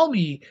there and tell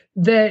me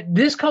that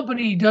this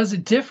company does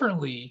it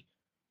differently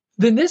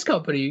than this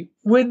company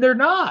when they're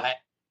not.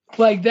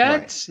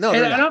 That's right. No,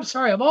 and I'm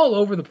sorry, I'm all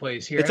over the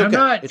place here. It's okay. I'm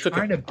not it's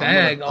trying okay. to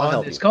bag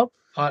on this company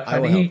on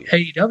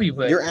AEW,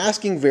 but you're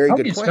asking very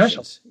good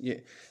questions.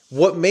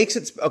 What makes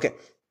it okay?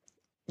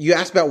 You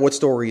asked about what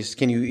stories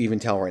can you even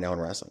tell right now in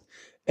wrestling,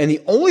 and the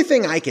only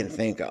thing I can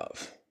think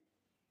of,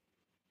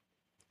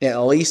 at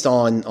least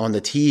on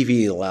the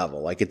TV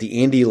level, at the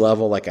indie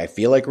level, I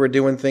feel like we're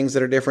doing things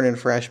that are different and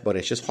fresh, but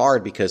it's just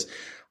hard because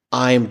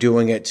I'm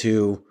doing it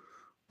to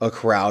a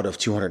crowd of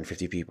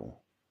 250 people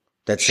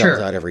that sells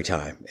out every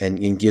time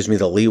and gives me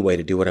the leeway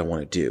to do what I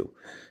want to do.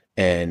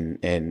 And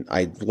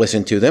I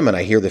listen to them and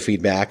I hear the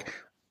feedback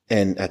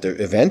and at the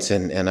events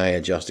and I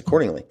adjust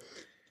accordingly.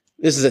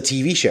 This is a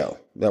TV show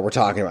that we're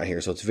talking about here,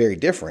 so it's very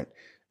different.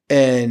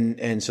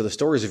 And so the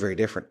stories are very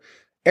different.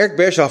 Eric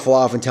Bischoff will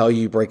often tell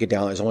you break it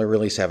down. There's only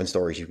really 7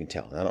 stories you can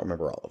tell. I don't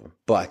remember all of them.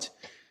 But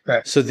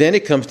so then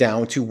it comes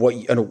down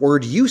to a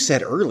word you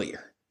said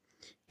earlier,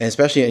 and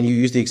especially, and you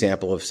used the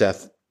example of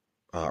Seth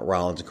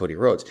Rollins and Cody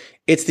Rhodes.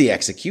 It's the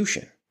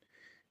execution.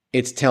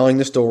 It's telling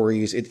the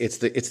stories. It's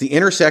the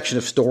intersection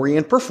of story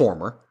and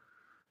performer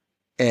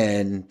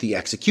and the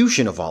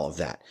execution of all of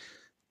that.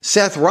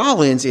 Seth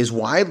Rollins is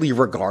widely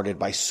regarded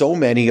by so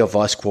many of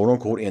us, quote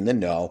unquote, in the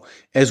know,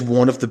 as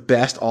one of the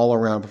best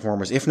all-around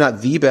performers, if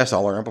not the best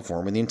all-around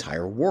performer in the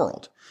entire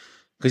world.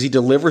 Because he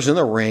delivers in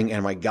the ring,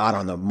 and my God,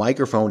 on the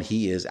microphone,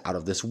 he is out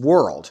of this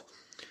world.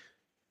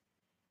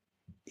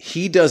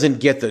 He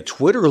doesn't get the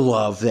Twitter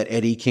love that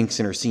Eddie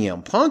Kingston or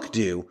CM Punk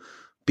do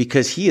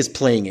because he is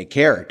playing a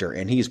character,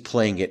 and he's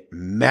playing it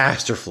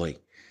masterfully.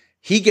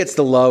 He gets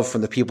the love from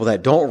the people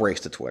that don't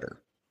race to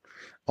Twitter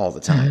all the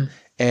time. Mm-hmm.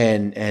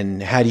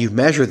 And how do you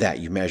measure that?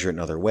 You measure it in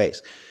other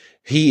ways.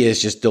 He is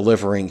just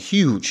delivering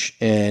huge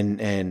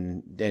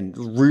and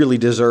really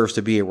deserves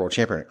to be a world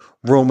champion.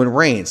 Roman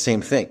Reigns,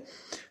 same thing.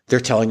 They're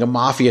telling a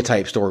mafia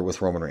type story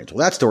with Roman Reigns.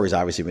 Well, that story's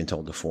obviously been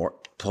told before.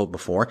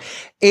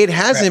 It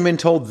hasn't been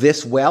told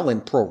this well in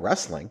pro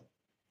wrestling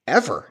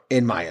ever,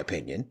 in my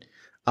opinion.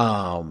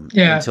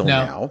 Until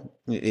now.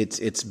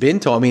 It's been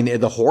told. I mean,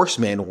 the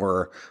Horsemen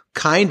were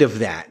kind of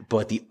that,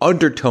 but the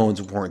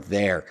undertones weren't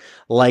there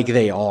like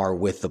they are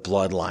with the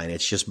Bloodline.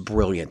 It's just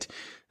brilliant.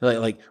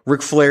 Like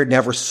Ric Flair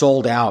never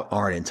sold out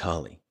Arn and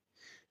Tully.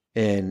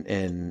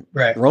 And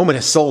Roman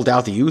has sold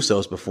out the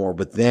Usos before,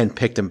 but then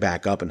picked them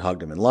back up and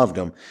hugged them and loved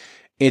them.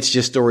 It's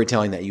just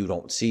storytelling that you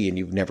don't see and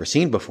you've never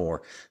seen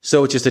before.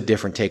 So it's just a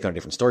different take on a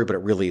different story, but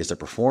it really is the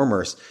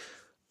performers.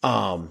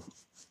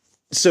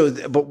 So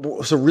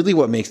really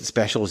what makes it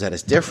special is that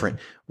it's different.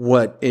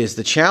 What is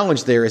the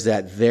challenge there is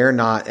that they're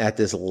not at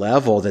this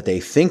level that they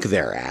think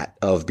they're at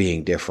of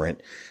being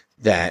different,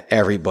 that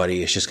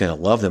everybody is just going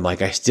to love them. I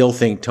still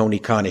think Tony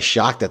Khan is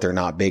shocked that they're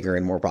not bigger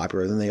and more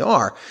popular than they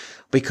are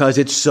because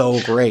it's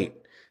so great.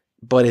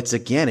 But it's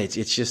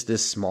just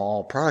this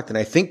small product. And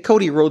I think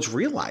Cody Rhodes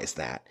realized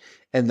that.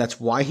 And that's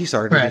why he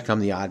started to become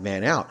the odd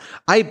man out.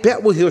 I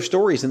bet we'll hear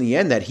stories in the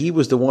end that he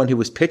was the one who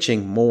was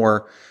pitching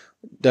more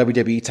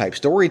WWE type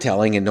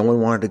storytelling and no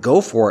one wanted to go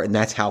for it. And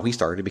that's how he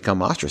started to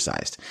become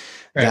ostracized.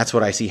 That's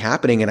what I see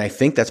happening. And I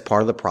think that's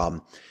part of the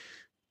problem.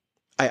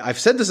 I've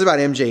said this about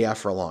MJF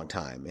for a long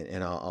time,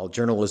 and I'll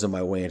journalism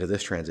my way into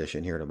this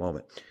transition here in a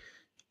moment.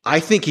 I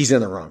think he's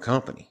in the wrong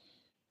company.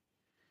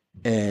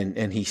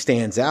 And he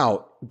stands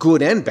out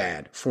good and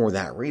bad for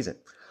that reason.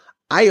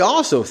 I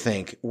also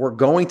think we're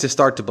going to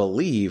start to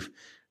believe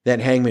that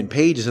Hangman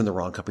Page is in the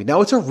wrong company. Now,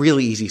 it's a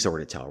really easy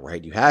story to tell,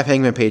 right? You have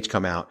Hangman Page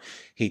come out.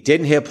 He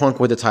didn't hit Punk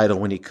with the title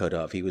when he could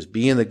have. He was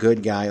being the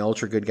good guy,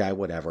 ultra good guy,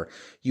 whatever.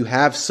 You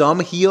have some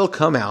heel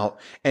come out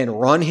and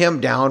run him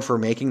down for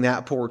making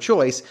that poor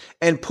choice.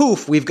 And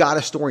poof, we've got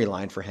a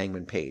storyline for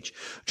Hangman Page.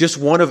 Just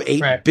one of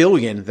 8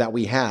 billion that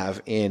we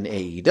have in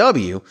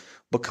AEW.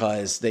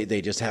 because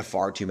they just have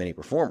far too many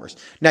performers.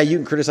 Now, you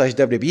can criticize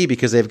WWE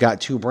because they've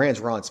got 2 brands,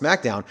 Raw and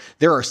SmackDown.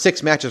 There are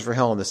 6 matches for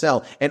Hell in the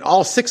Cell, and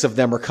all 6 of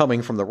them are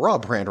coming from the Raw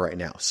brand right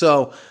now.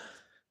 So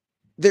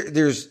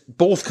there's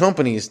both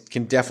companies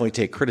can definitely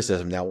take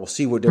criticism. Now, we'll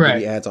see what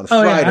WWE adds on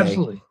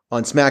Friday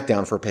on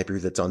SmackDown for a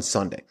pay-per-view that's on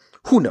Sunday.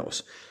 Who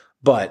knows?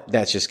 But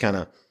that's just kind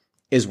of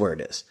is where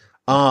it is.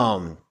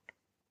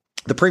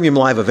 The premium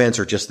live events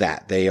are just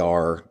that. They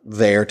are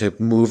there to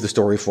move the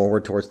story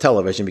forward towards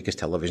television because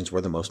television's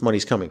where the most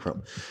money's coming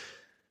from.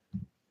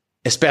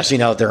 Especially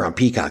now that they're on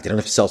Peacock. They don't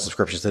have to sell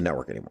subscriptions to the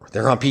network anymore.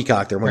 They're on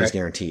Peacock. Their money's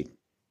guaranteed.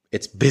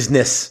 It's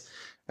business,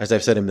 as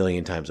I've said a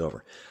million times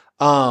over.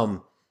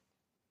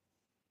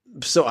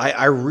 So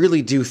I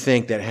really do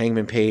think that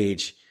Hangman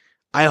Page,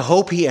 I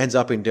hope he ends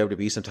up in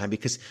WWE sometime,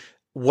 because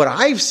what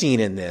I've seen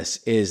in this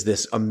is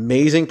this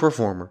amazing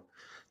performer,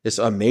 this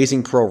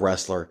amazing pro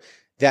wrestler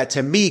that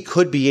to me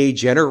could be a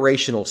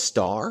generational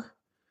star,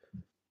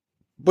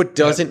 but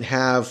doesn't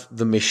have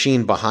the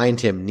machine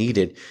behind him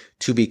needed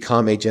to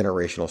become a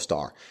generational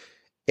star.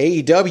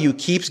 AEW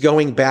keeps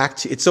going back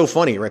to, it's so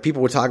funny, right?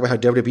 People would talk about how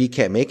WWE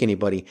can't make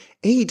anybody.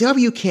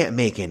 AEW can't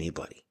make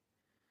anybody.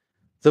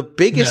 The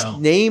biggest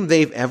name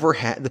they've ever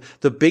had,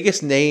 the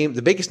biggest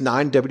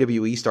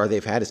non-WWE star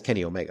they've had is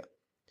Kenny Omega,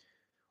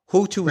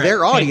 who to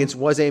their audience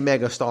was a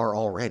mega star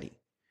already.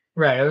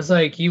 Right. It was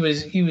like he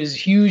was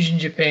huge in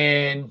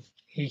Japan.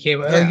 He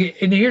came,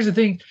 and here's the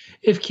thing: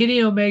 if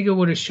Kenny Omega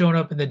would have shown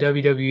up in the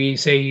WWE,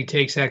 say he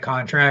takes that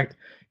contract,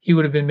 he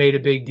would have been made a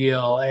big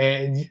deal.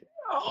 And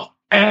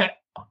I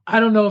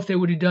don't know if they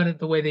would have done it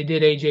the way they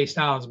did AJ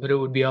Styles, but it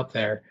would be up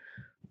there.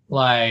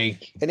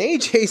 Like, and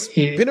AJ's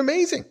been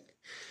amazing,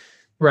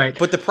 right?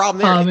 But the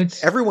problem there,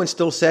 everyone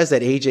still says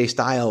that AJ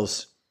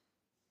Styles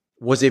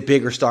was a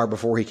bigger star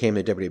before he came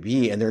to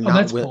WWE, and they're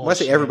not. When I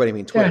say everybody, I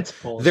mean Twitter.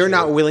 They're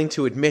not willing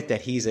to admit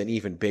that he's an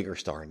even bigger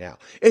star now.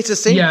 It's the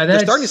same. They're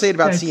starting to say it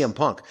about CM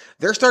Punk.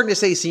 They're starting to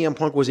say CM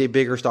Punk was a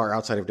bigger star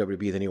outside of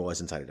WWE than he was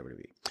inside of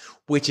WWE,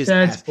 which is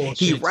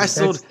he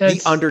wrestled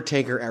the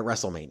Undertaker at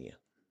WrestleMania.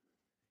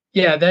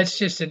 Yeah, that's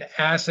just an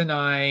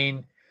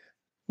asinine.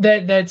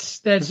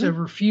 That's a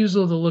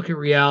refusal to look at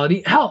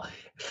reality. Hell,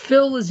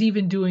 Phil is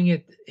even doing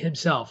it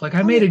himself. Like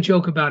I made a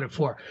joke about it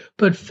before,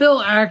 but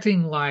Phil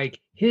acting like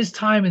his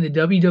time in the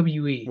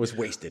WWE was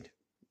wasted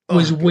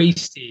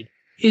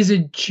is a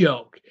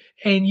joke.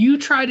 And you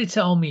try to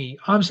tell me,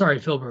 I'm sorry,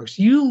 Phil Brooks,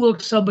 you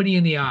look somebody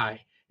in the eye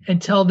and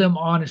tell them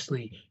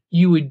honestly,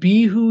 you would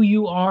be who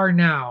you are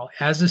now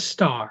as a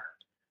star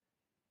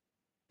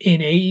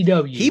in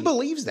AEW. He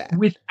believes that.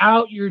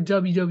 Without your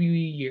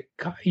WWE,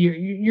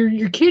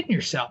 you're kidding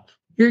yourself.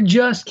 You're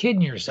just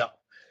kidding yourself.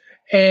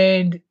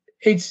 And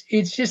it's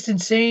just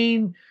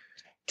insane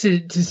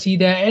to see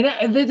that.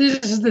 And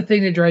this is the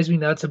thing that drives me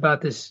nuts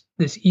about this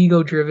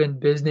ego-driven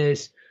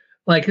business.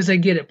 Like, because I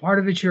get it. Part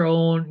of it's your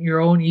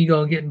own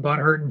ego and getting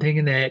butthurt and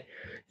thinking that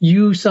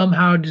you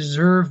somehow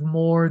deserve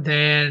more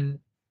than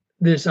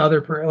this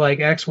other like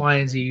X, Y,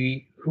 and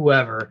Z,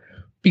 whoever,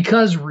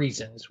 because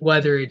reasons.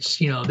 Whether it's,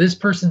 this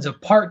person's a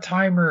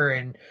part-timer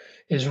and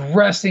is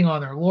resting on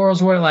their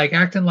laurels, or like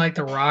acting like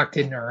The Rock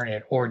didn't earn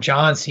it, or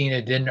John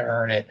Cena didn't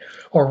earn it,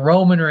 or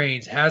Roman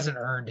Reigns hasn't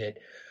earned it.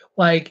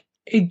 Like,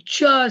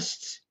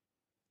 it's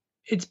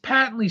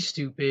patently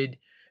stupid.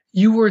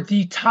 You were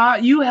the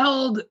top, you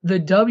held the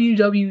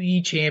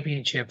WWE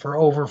championship for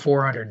over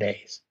 400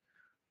 days.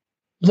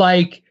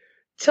 Like,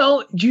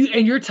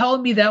 you're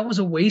telling me that was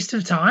a waste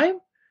of time?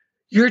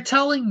 You're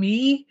telling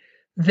me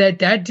that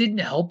didn't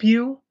help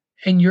you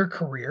in your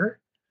career?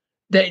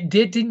 That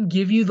didn't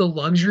give you the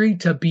luxury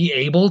to be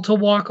able to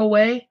walk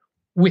away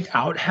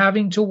without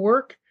having to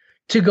work?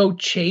 To go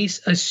chase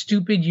a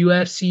stupid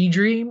UFC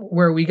dream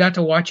where we got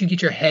to watch you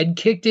get your head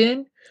kicked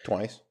in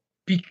twice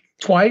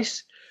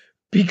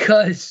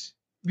because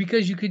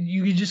you could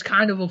just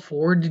kind of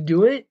afford to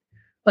do it.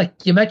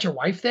 Like, you met your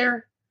wife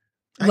there.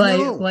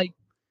 Like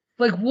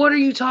what are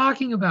you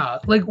talking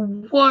about? Like,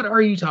 what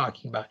are you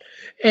talking about?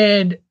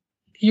 And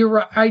you're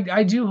right.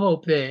 I do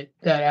hope that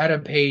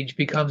Adam Page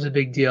becomes a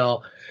big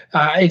deal.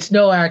 It's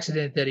no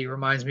accident that he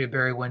reminds me of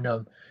Barry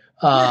Windham.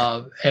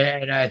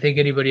 And I think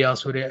anybody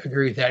else would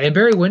agree with that. And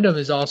Barry Windham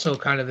is also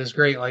kind of this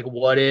great, like,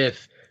 what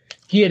if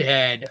he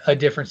had a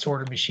different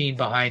sort of machine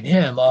behind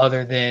him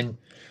other than,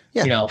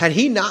 had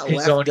he not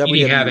left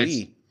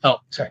WWE? Oh,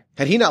 sorry.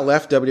 Had he not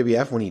left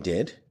WWF when he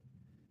did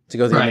to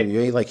go to the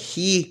WWE? Like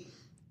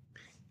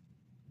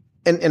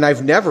and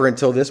I've never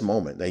until this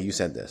moment that you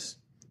said this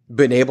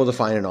been able to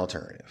find an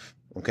alternative.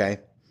 Okay.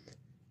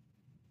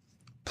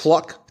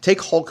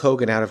 Take Hulk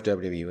Hogan out of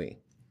WWE.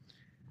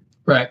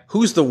 Right.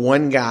 Who's the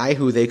one guy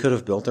who they could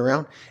have built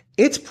around?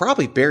 It's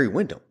probably Barry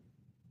Windham.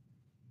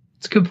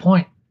 It's a good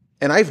point.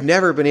 And I've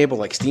never been able,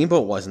 like,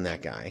 Steamboat wasn't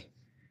that guy.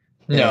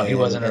 No, he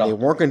wasn't at all. They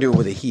weren't going to do it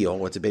with a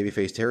heel. It's a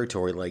babyface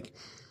territory. Like,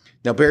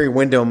 now Barry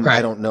Windham,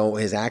 I don't know,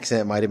 his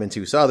accent might have been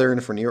too Southern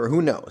for New York.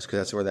 Who knows? Because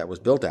that's where that was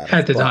built out of.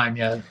 At the time,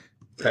 yeah.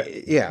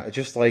 Right. Yeah,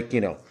 just like,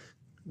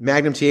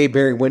 Magnum TA,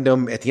 Barry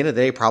Windham, at the end of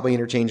the day, probably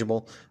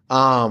interchangeable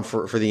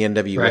for the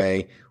NWA.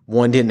 Right.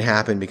 One didn't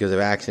happen because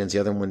of accidents. The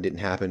other one didn't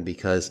happen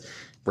because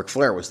Ric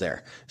Flair was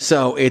there.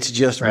 So it's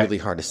just really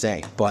hard to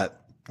say. But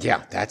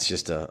yeah, that's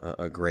just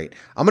a great.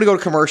 I'm going to go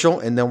to commercial,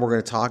 and then we're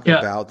going to talk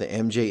about the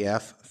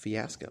MJF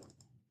fiasco.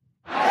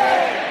 8, 7,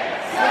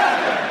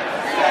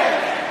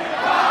 6,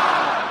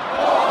 5,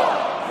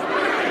 4,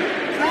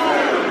 3, 2,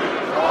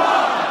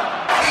 1.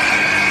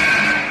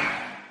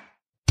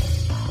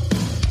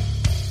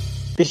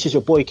 This is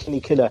your boy Kenny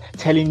Killer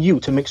telling you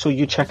to make sure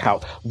you check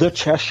out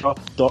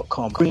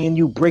thechairshot.com, bringing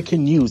you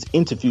breaking news,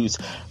 interviews,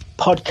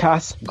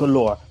 podcasts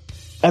galore,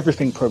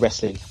 everything pro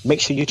wrestling. Make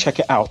sure you check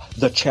it out,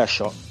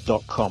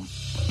 thechairshot.com.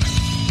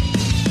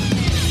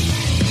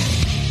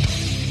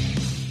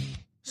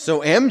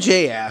 So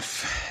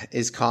MJF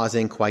is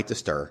causing quite the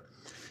stir,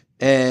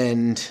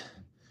 and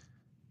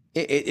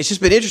it's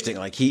just been interesting.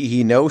 Like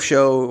he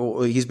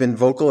no-show, he's been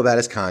vocal about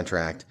his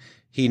contract.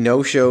 He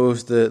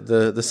no-shows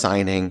the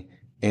signing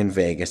in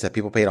Vegas that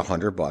people paid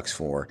 $100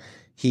 for.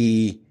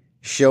 He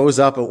shows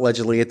up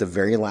allegedly at the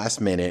very last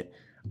minute,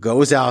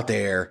 goes out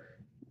there,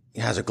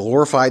 has a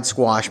glorified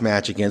squash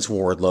match against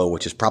Wardlow,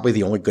 which is probably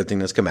the only good thing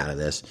that's come out of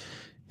this.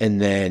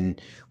 And then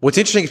what's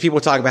interesting is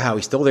people talk about how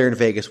he's still there in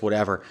Vegas,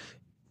 whatever.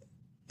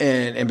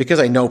 And because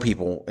I know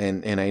people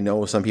and I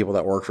know some people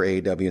that work for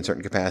AEW in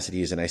certain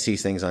capacities, and I see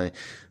things on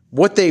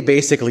what they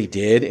basically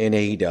did in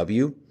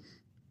AEW,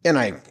 and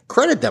I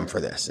credit them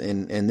for this.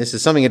 And this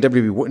is something that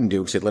WWE wouldn't do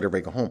because they'd let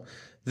everybody go home.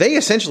 They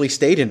essentially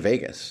stayed in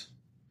Vegas.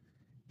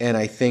 And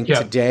I think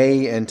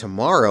today and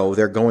tomorrow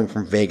they're going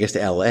from Vegas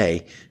to LA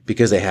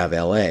because they have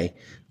LA.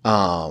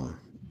 And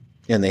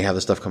they have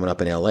the stuff coming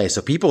up in LA.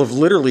 So people have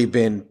literally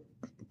been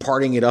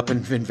partying it up in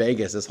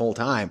Vegas this whole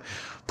time,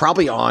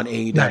 probably on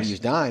AEW's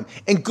dime.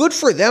 And good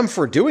for them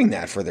for doing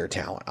that for their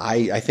talent.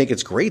 I think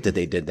it's great that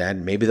they did that.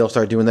 And maybe they'll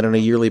start doing that on a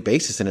yearly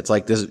basis. And it's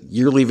like this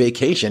yearly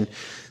vacation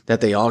that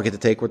they all get to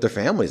take with their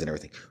families and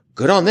everything.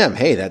 Good on them.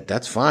 Hey,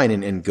 that's fine.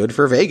 And good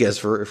for Vegas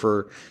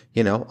for,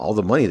 you know, all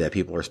the money that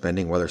people are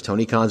spending, whether it's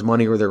Tony Khan's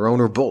money or their own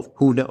or both.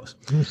 Who knows?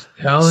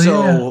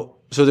 So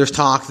there's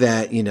talk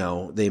that, you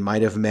know, they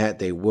might have met,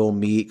 they will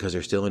meet because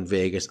they're still in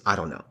Vegas. I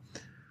don't know.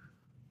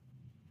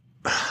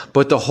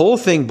 But the whole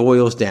thing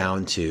boils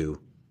down to,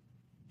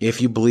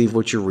 if you believe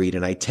what you read,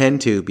 and I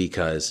tend to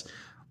because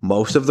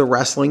most of the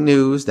wrestling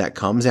news that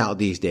comes out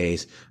these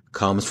days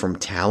comes from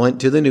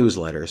talent to the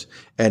newsletters,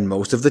 and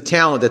most of the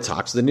talent that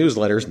talks to the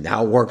newsletters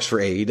now works for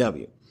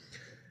AEW.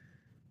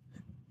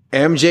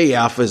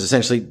 MJF is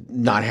essentially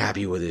not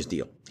happy with his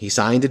deal. He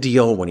signed a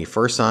deal when he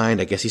first signed.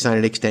 I guess he signed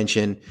an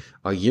extension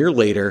a year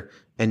later,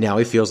 and now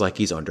he feels like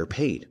he's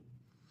underpaid.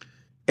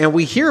 And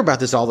we hear about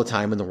this all the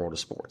time in the world of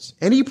sports.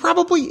 And he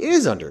probably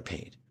is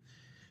underpaid.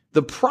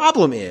 The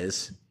problem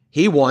is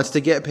he wants to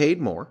get paid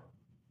more,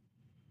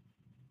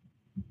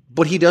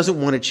 but he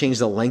doesn't want to change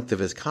the length of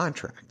his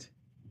contract.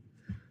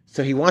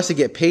 So he wants to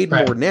get paid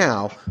more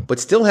now, but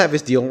still have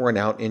his deal run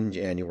out in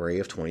January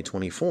of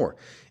 2024.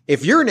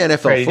 If you're an NFL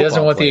football player, he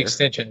doesn't want the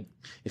extension.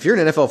 If you're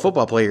an NFL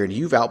football player and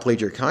you've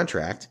outplayed your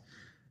contract,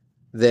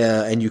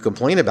 and you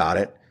complain about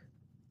it,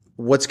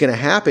 what's going to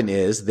happen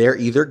is they're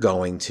either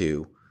going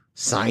to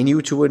sign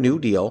you to a new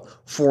deal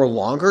for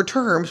longer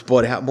terms,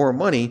 but have more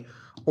money,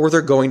 or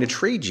they're going to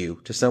trade you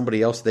to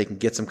somebody else so they can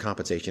get some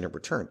compensation in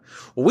return.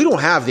 Well, we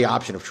don't have the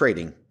option of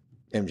trading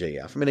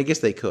MJF. I mean, I guess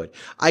they could.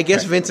 I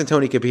guess Vince and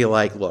Tony could be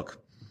like, look,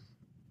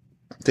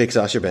 take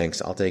Sasha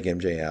Banks. I'll take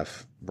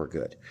MJF. We're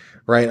good.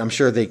 Right? I'm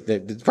sure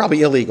it's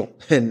probably illegal.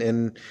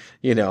 And,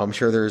 you know, I'm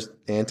sure there's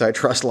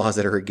antitrust laws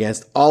that are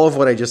against all of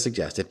what I just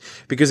suggested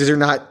because these are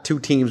not two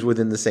teams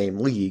within the same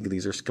league.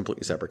 These are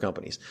completely separate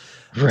companies.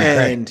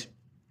 And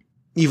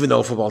even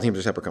though football teams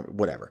are separate companies,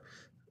 whatever.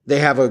 They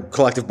have a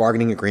collective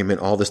bargaining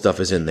agreement. All this stuff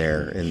is in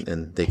there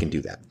and they can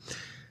do that.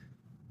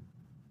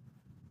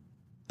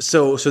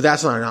 So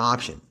that's not an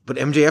option, but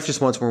MJF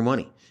just wants more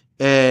money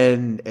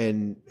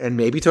and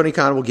maybe Tony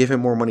Khan will give him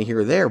more money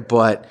here or there,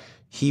 but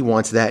he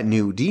wants that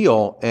new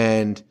deal.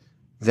 And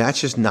that's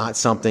just not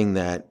something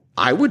that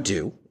I would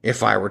do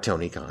if I were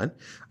Tony Khan.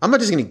 I'm not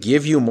just going to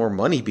give you more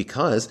money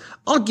because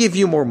I'll give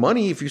you more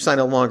money if you sign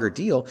a longer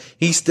deal.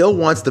 He still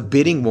wants the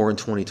bidding war in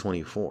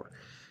 2024.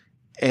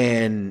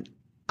 And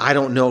I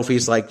don't know if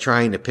he's like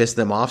trying to piss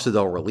them off so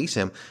they'll release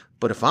him.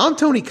 But if I'm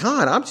Tony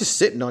Khan, I'm just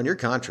sitting on your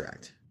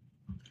contract.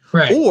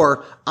 Right.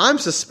 Or I'm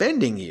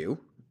suspending you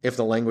if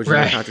the language in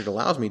your contract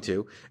allows me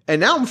to. And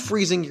now I'm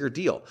freezing your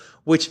deal,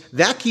 which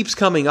that keeps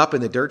coming up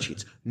in the dirt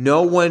sheets.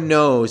 No one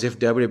knows if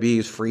WWE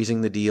is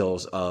freezing the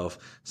deals of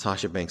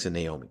Sasha Banks and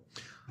Naomi.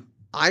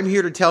 I'm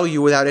here to tell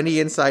you without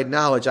any inside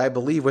knowledge, I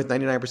believe with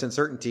 99%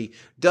 certainty,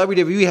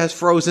 WWE has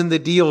frozen the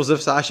deals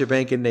of Sasha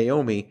Banks and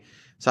Naomi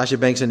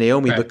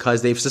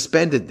because they've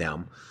suspended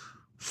them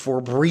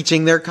for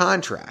breaching their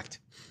contract.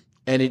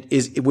 And it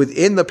is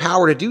within the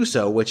power to do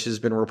so, which has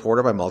been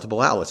reported by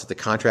multiple outlets, that the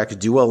contracts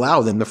do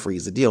allow them to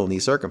freeze the deal in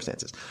these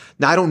circumstances.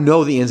 Now, I don't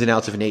know the ins and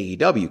outs of an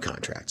AEW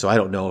contract, so I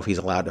don't know if he's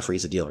allowed to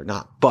freeze the deal or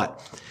not.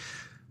 But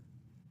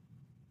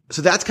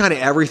So that's kind of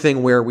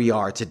everything where we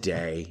are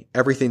today.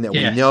 Everything that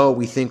we know,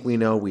 we think we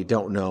know, we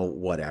don't know,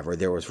 whatever.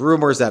 There was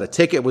rumors that a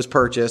ticket was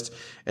purchased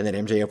and that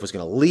MJF was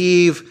going to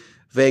leave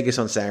Vegas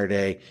on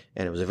Saturday,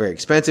 and it was a very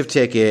expensive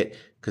ticket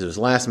because it was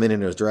last minute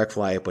and it was direct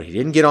flight, but he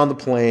didn't get on the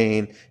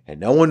plane, and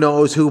no one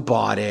knows who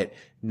bought it.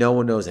 No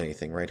one knows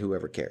anything, right?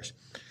 Whoever cares.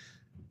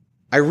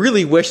 I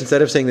really wish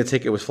instead of saying the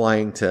ticket was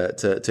flying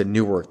to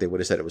Newark, they would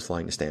have said it was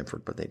flying to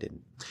Stanford, but they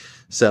didn't.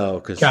 So,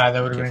 because God,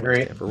 that would have been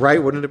great,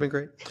 right? Wouldn't it have been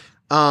great?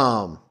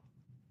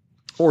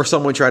 Or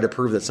someone tried to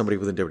prove that somebody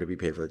within WWE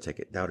paid for the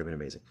ticket. That would have been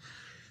amazing.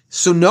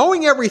 So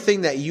knowing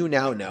everything that you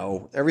now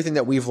know, everything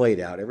that we've laid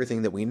out,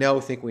 everything that we know,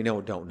 think we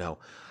know, don't know,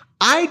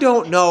 I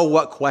don't know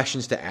what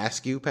questions to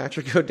ask you,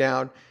 Patrick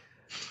O'Dowd.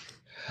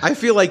 I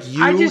feel like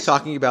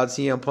talking about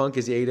CM Punk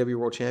as the AEW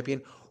World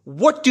Champion.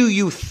 What do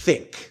you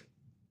think?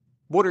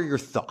 What are your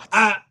thoughts?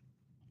 I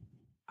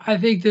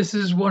think this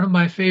is one of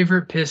my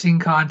favorite pissing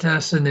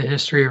contests in the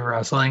history of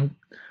wrestling.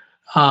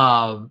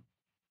 And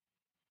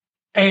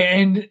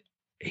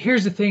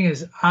here's the thing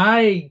is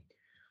I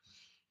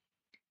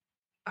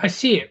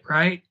see it,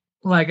 right?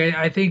 Like,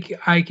 I think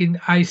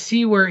I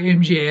see where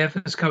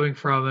MJF is coming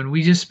from. And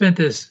we just spent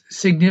this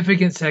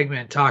significant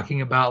segment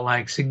talking about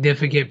like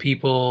significant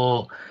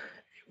people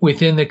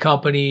within the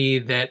company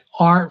that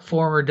aren't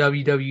former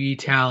WWE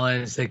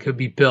talents that could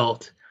be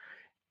built.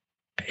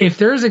 If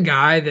there's a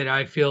guy that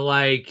I feel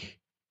like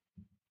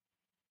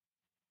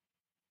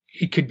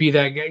it could be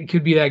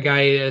that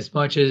guy as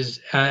much as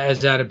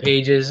Adam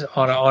Page is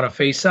on a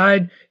face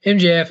side,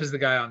 MJF is the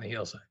guy on the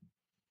heel side.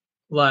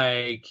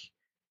 Like,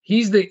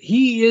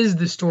 he is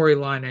the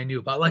storyline I knew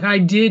about. Like, I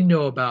did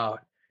know about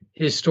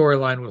his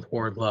storyline with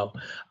Wardlow.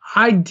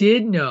 I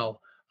did know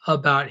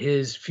about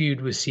his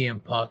feud with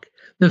CM Punk,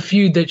 the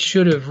feud that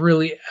should have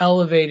really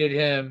elevated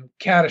him,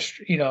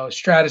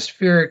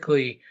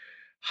 stratospherically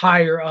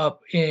higher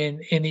up in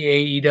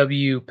the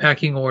AEW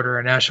pecking order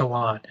and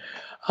echelon.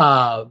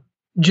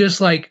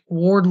 Just like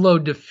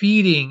Wardlow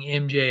defeating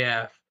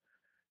MJF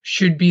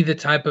should be the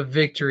type of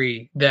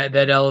victory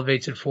that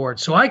elevates it forward.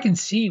 So I can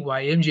see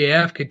why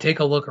MJF could take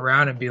a look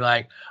around and be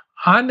like,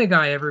 I'm the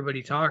guy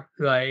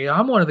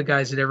I'm one of the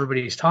guys that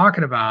everybody's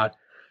talking about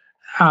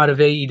out of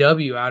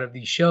AEW, out of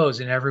these shows,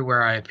 and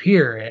everywhere I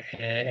appear,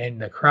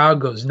 and the crowd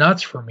goes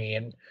nuts for me.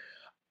 And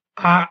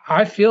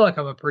I feel like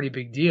I'm a pretty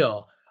big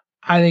deal.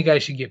 I think I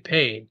should get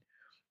paid.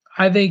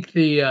 I think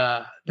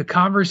the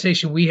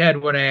conversation we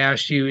had when I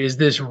asked you, is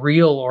this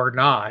real or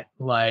not?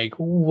 Like,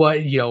 what,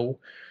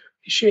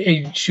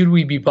 should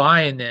we be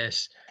buying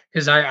this?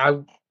 Because I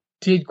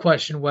did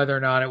question whether or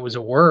not it was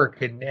a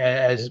work, and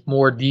as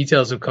more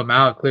details have come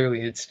out,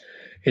 clearly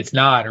it's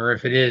not, or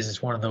if it is,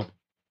 it's one of the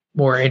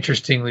more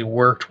interestingly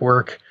worked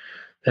work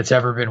that's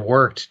ever been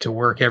worked to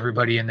work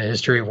everybody in the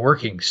history of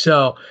working.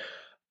 So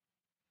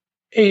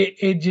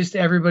it just,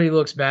 everybody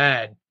looks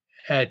bad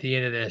at the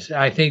end of this.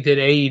 I think that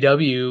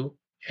AEW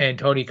and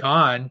Tony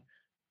Khan,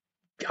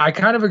 I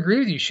kind of agree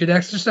with you, should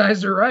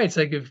exercise their rights.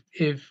 Like,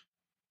 if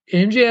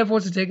MJF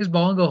wants to take his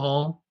ball and go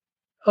home,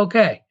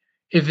 okay.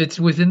 If it's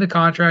within the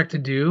contract to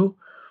do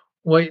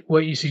what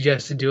you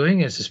suggested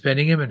doing is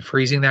suspending him and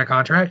freezing that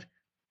contract,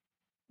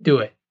 do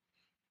it.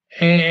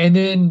 And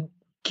then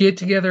get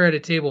together at a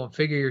table and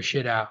figure your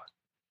shit out.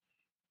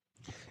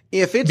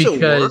 If it's a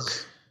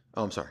work...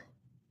 Oh, I'm sorry.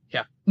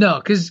 Yeah.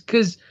 No,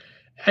 because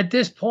at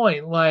this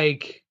point,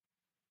 like,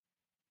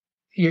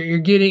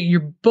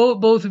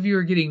 both of you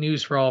are getting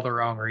news for all the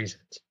wrong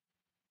reasons.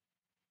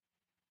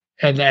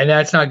 And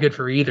that's not good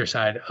for either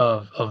side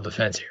of the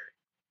fence here.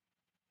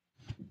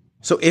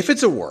 So if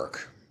it's a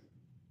work,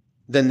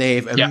 then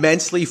they've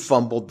immensely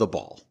fumbled the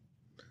ball.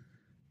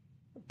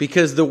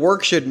 Because the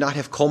work should not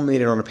have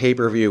culminated on a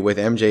pay-per-view with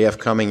MJF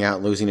coming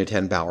out, losing to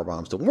 10 power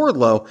bombs to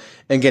Wardlow,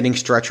 and getting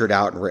stretchered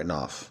out and written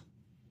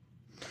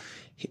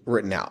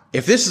out.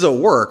 If this is a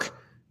work,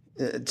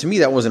 to me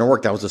that wasn't a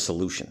work, that was a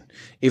solution.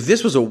 If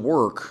this was a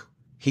work,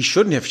 he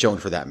shouldn't have shown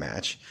for that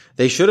match.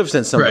 They should have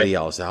sent somebody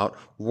else out.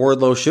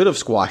 Wardlow should have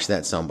squashed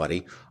that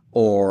somebody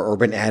or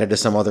been added to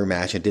some other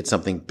match and did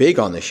something big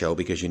on the show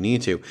because you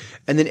need to.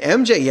 And then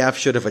MJF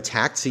should have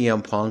attacked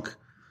CM Punk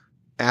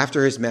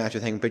after his match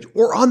with Hangman Page,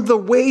 or on the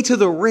way to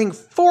the ring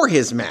for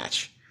his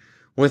match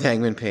with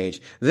Hangman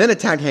Page, then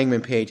attacked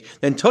Hangman Page,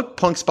 then took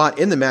Punk's spot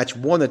in the match,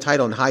 won the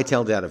title, and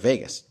hightailed it out of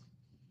Vegas.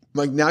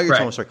 Like, now you're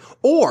telling a story.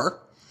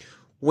 Or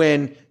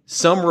when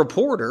some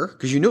reporter,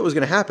 because you knew it was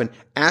going to happen,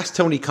 asked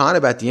Tony Khan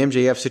about the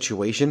MJF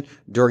situation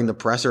during the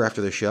presser after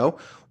the show,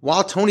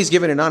 while Tony's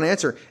giving a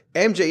non-answer,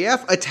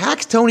 MJF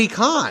attacks Tony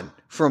Khan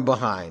from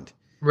behind.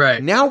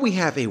 Right. Now we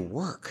have a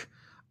work.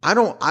 I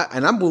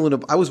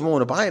was willing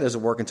to buy it as a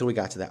work until we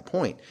got to that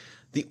point.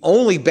 The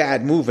only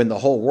bad move in the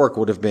whole work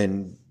would have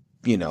been,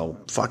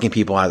 fucking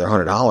people out of their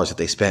 $100 that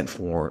they spent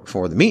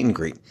for the meet and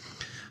greet.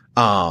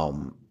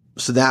 So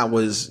that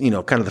was,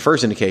 kind of the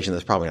first indication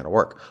that's probably not a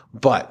work.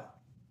 But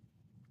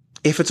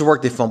if it's a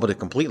work, they fumbled it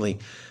completely.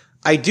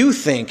 I do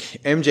think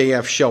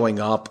MJF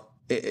showing up,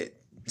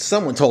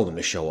 someone told him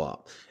to show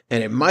up.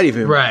 And it might have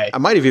even, I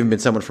might have even been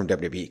someone from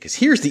WWE, because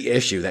here's the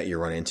issue that you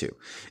run into.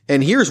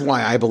 And here's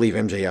why I believe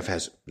MJF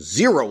has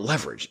zero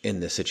leverage in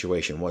this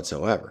situation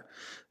whatsoever,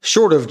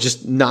 short of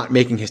just not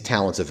making his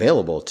talents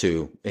available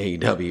to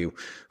AEW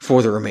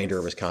for the remainder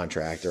of his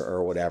contract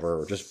or whatever,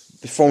 or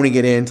just phoning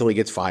it in until he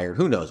gets fired.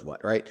 Who knows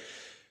what, right?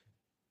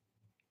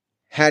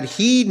 Had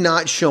he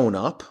not shown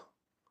up,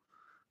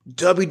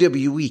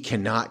 WWE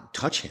cannot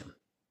touch him.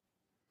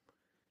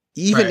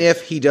 Even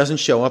if he doesn't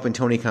show up and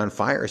Tony Khan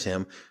fires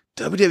him,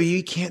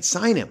 WWE can't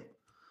sign him,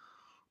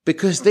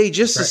 because they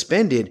just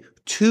suspended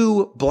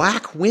 2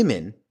 black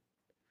women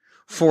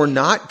for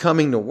not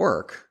coming to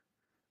work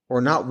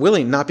or not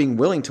being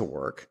willing to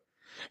work.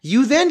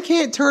 You then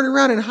can't turn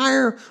around and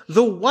hire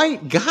the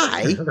white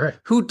guy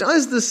who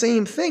does the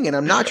same thing. And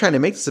I'm not trying to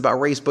make this about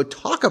race, but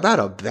talk about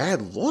a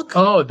bad look.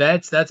 Oh,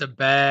 that's a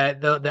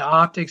bad. The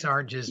optics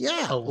aren't just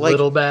a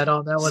little bad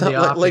on that one. The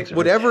optics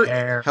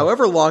are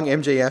however long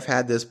MJF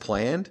had this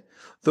planned.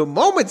 The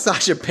moment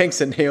Sasha Banks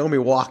and Naomi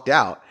walked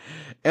out,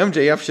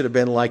 MJF should have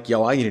been like,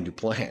 yo, I need a new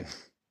plan.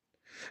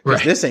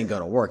 Because this ain't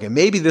going to work. And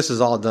maybe this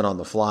is all done on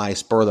the fly,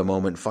 spur of the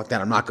moment. Fuck that.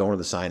 I'm not going to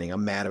the signing.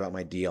 I'm mad about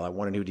my deal. I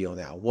want a new deal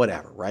now.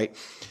 Whatever, right?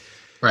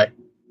 Right.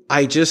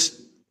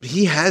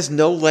 He has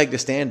no leg to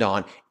stand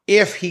on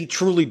if he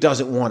truly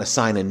doesn't want to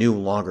sign a new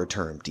longer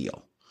term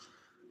deal.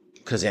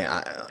 Because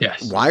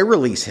why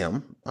release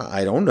him?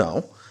 I don't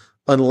know.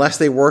 Unless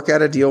they work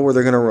out a deal where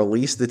they're going to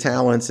release the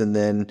talents and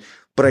then...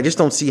 But I just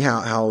don't see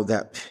how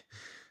that.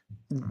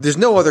 There's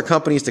no other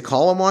companies to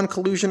call him on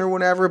collusion or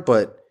whatever.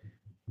 But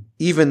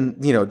even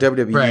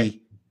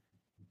WWE,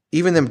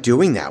 even them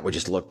doing that would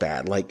just look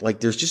bad. Like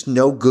there's just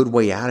no good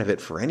way out of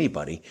it for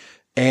anybody.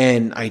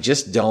 And I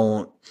just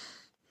don't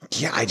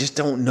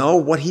know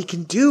what he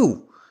can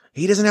do.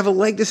 He doesn't have a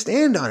leg to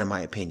stand on, in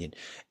my opinion.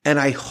 And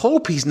I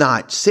hope he's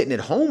not sitting at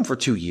home for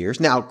 2 years.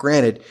 Now,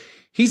 granted,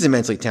 he's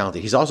immensely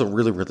talented. He's also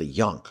really, really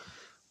young.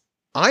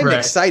 I'm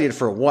excited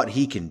for what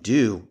he can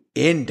do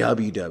in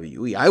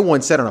WWE. I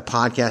once said on a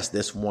podcast, the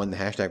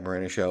hashtag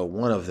Miranda Show,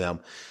 one of them,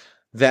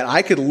 that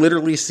I could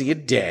literally see a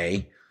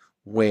day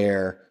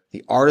where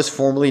the artist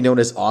formerly known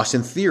as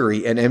Austin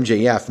Theory and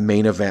MJF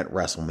main event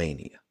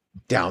WrestleMania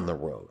down the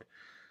road.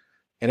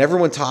 And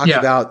everyone talks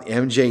about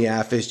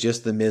MJF is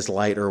just the Miz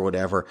Light or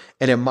whatever.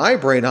 And in my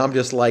brain, I'm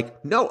just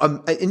like, no,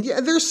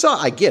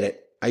 I get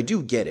it. I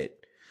do get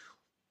it.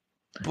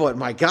 But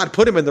my God,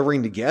 put him in the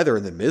ring together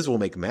and the Miz will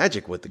make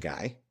magic with the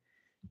guy.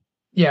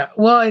 Yeah,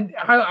 well, and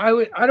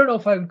I don't know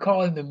if I would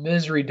call him the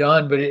Miz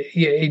redone, but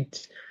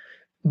it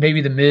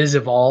maybe the Miz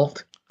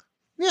evolved.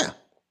 Yeah,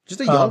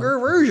 just a younger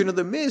version of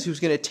the Miz who's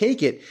going to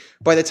take it.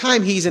 By the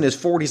time he's in his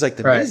 40s, like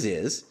the Miz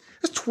is,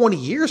 that's 20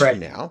 years from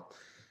now,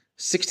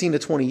 16 to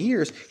 20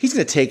 years, he's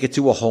going to take it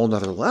to a whole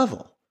nother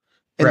level.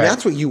 And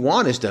that's what you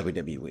want as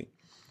WWE.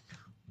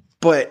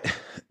 But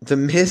the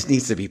Miz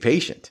needs to be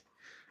patient.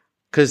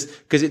 Because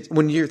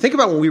when you think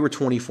about when we were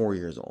 24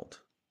 years old,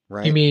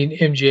 right? You mean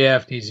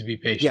MJF needs to be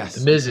patient? Yes.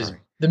 The Miz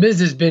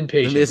has been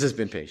patient. The Miz has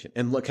been patient,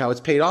 and look how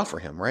it's paid off for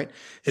him, right?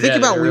 Think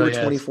about when we were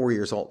 24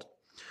 years old.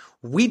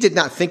 We did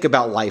not think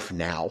about life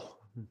now.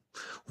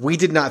 We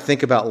did not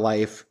think about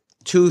life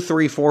 2,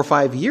 3, 4,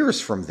 5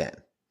 years from then.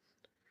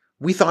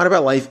 We thought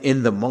about life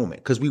in the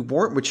moment because we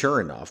weren't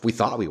mature enough. We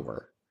thought we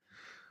were.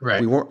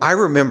 Right. We weren't. I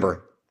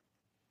remember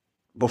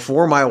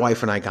before my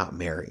wife and I got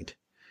married,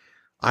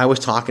 I was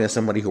talking to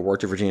somebody who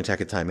worked at Virginia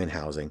Tech at the time in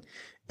housing,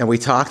 and we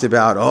talked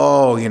about,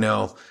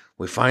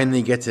 we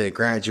finally get to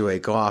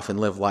graduate, go off and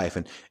live life.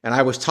 And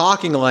I was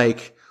talking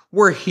like,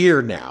 we're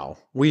here now.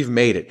 We've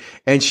made it.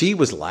 And she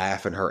was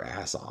laughing her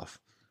ass off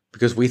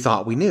because we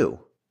thought we knew.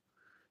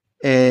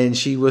 And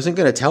she wasn't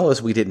going to tell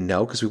us we didn't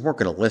know because we weren't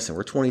going to listen.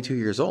 We're 22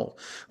 years old.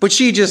 But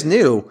she just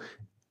knew,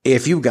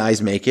 if you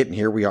guys make it, and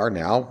here we are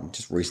now,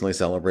 just recently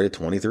celebrated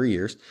 23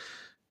 years,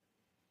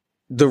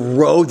 the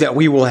road that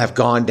we will have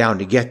gone down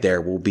to get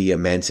there will be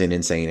immense and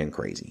insane and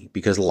crazy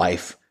because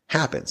life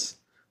happens.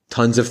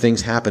 Tons of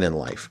things happen in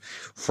life,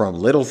 from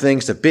little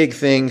things to big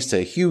things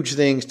to huge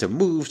things to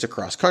moves to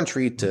cross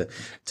country to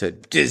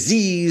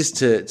disease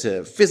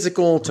to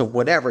physical to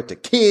whatever to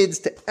kids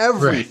to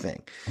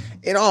everything.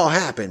 It all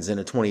happens in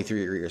a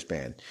 23-year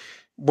span.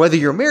 Whether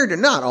you're married or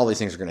not, all these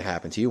things are going to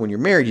happen to you. When you're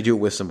married, you do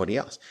it with somebody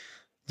else.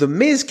 The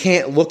Miz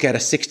can't look at a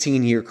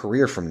 16-year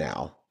career from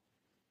now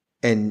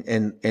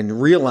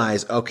and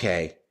realize,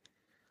 okay,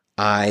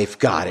 I've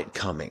got it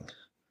coming.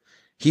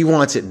 He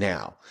wants it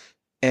now.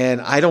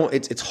 And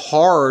it's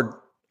hard.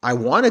 I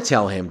want to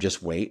tell him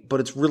just wait, but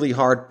it's really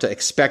hard to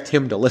expect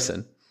him to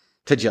listen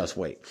to just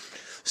wait.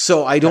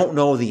 So I don't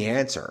know the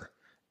answer.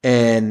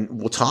 And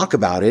we'll talk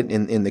about it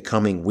in the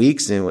coming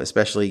weeks. And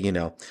especially,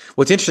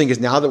 what's interesting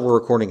is now that we're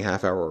recording a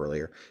half hour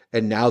earlier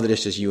and now that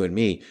it's just you and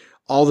me,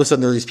 all of a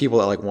sudden there are these people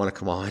that want to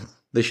come on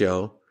the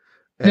show.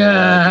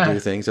 And do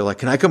things. They're like,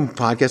 can I come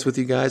podcast with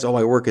you guys? Oh,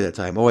 I work at that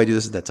time. Oh, I do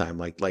this at that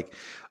time.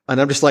 And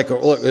I'm just like, oh,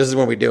 look, this is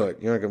when we do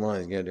it. Come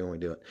on, you gotta do it when we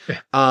do it.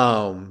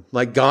 Gone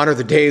are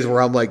the days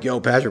where I'm like, yo,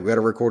 Patrick, we got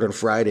to record on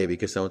Friday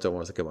because so-and-so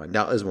wants to come on.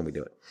 Now this is when we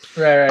do it.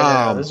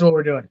 Right. This is what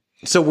we're doing.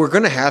 So we're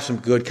going to have some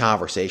good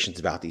conversations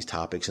about these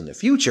topics in the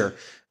future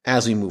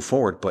as we move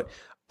forward. But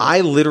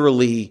I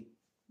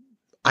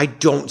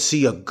don't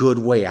see a good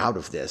way out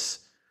of this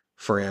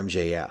for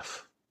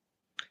MJF.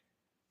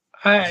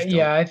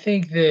 I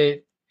think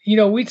that,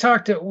 we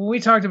talked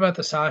about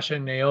the Sasha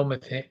and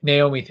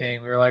Naomi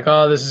thing. We were like,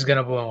 oh, this is going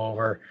to blow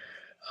over,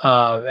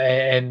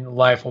 and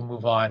life will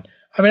move on.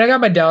 I mean, I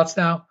got my doubts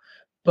now,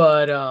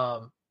 but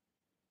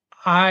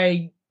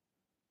I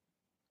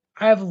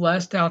have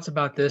less doubts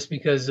about this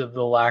because of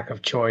the lack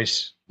of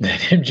choice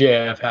that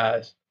MJF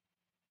has.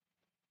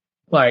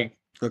 Like,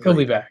 he'll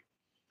be back.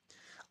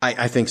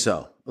 I think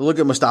so. Look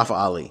at Mustafa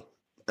Ali.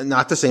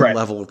 Not the same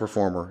level of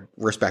performer,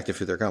 respective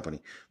to their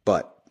company,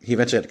 but he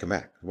eventually had to come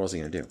back. What was he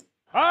going to do?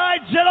 All right,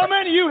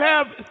 gentlemen, you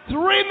have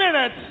 3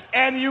 minutes,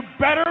 and you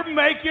better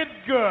make it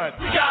good.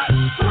 We got 3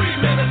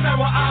 minutes and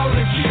we're out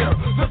of here.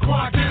 The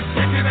clock is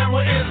ticking and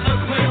we're in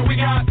the clear. We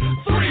got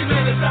 3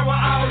 minutes and we're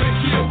out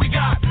of here. We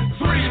got 3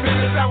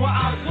 minutes and we're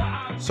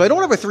out. So I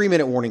don't have a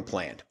 3-minute warning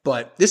planned,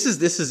 but this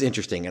is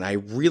interesting, and I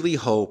really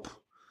hope.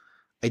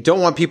 I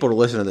don't want people to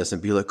listen to this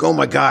and be like, "Oh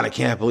my God, I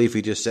can't believe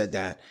he just said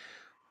that."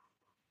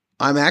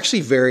 I'm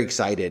actually very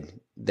excited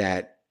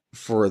that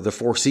for the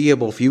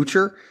foreseeable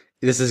future,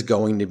 this is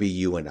going to be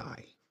you and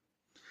I.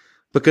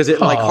 Because it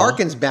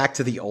harkens back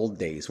to the old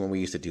days when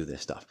we used to do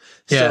this stuff.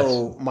 Yes.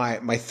 So my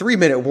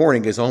 3-minute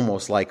warning is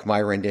almost like my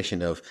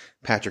rendition of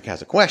Patrick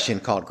Has a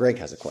Question called Greg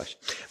Has a Question.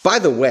 By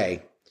the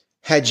way,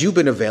 had you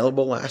been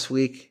available last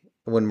week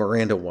when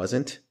Miranda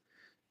wasn't?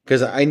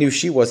 Because I knew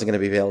she wasn't going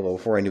to be available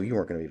before I knew you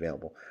weren't going to be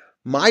available.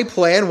 My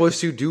plan was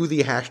to do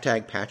the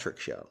 #Patrick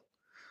show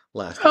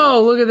last week.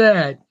 Oh, look at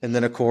that. And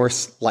then, of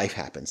course, life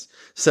happens.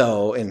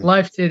 So, and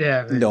life did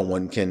happen. No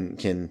one can,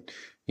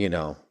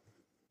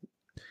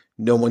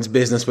 no one's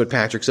business but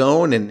Patrick's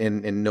own,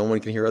 and no one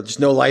can hear. Just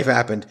no life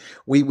happened.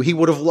 He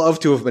would have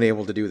loved to have been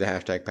able to do the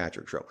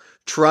 #Patrick show.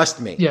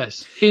 Trust me.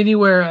 Yes.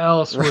 Anywhere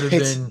else would have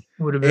been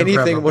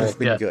anything would have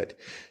been good.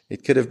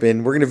 It could have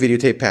been. We're going to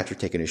videotape Patrick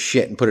taking his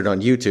shit and put it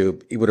on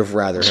YouTube. He would have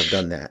rather have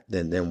done that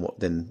than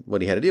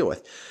what he had to deal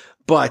with.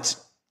 But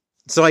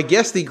so I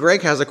guess the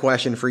Greg Has a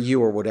Question for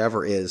you or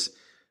whatever is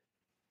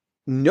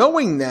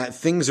knowing that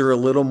things are a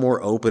little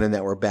more open and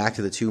that we're back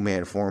to the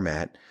 2-man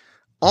format.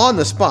 On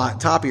the spot,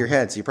 top of your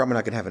head, so you're probably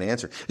not going to have an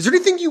answer. Is there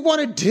anything you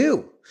want to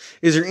do?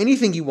 Is there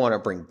anything you want to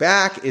bring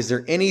back? Is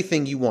there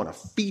anything you want to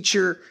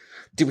feature?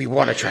 Do we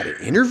want to try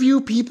to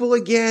interview people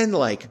again?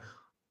 Like,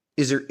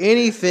 is there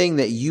anything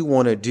that you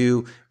want to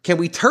do? Can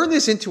we turn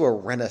this into a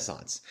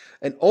renaissance?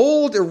 An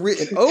OG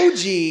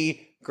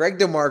Greg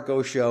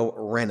DeMarco show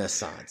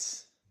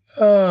renaissance.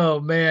 Oh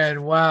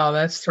man, wow,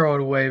 that's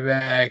throwing way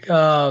back.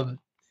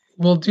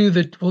 We'll do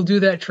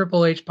that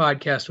Triple H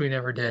podcast we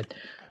never did.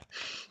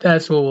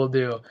 That's what we'll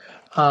do.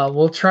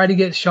 We'll try to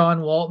get Sean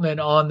Waltman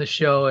on the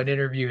show and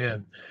interview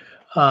him.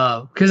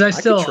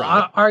 Because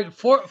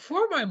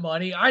for my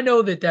money, I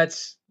know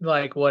that's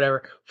like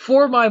whatever.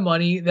 For my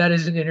money, that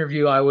is an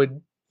interview I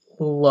would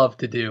love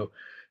to do,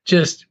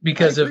 just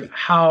because of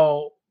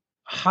how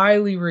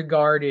highly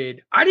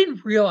regarded. I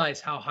didn't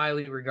realize how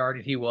highly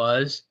regarded he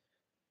was,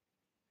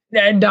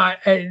 and not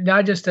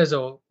just as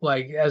a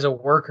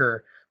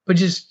worker, but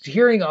just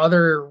hearing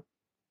other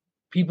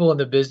people in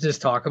the business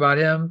talk about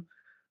him.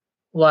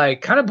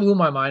 Like, kind of blew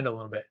my mind a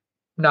little bit.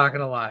 Not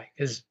gonna lie,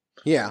 because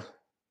I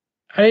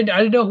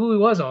didn't know who he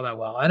was all that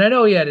well, and I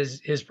know he had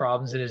his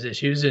problems and his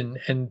issues,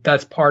 and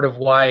that's part of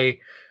why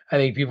I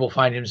think people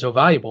find him so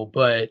valuable.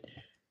 But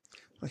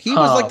he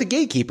was like the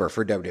gatekeeper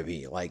for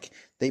WWE. Like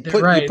they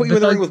put you in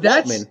the ring with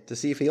Waltman to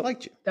see if he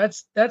liked you.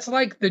 That's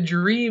like the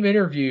dream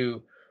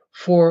interview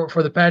for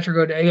the Patrick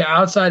O'Day,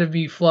 outside of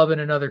me flubbing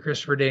another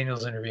Christopher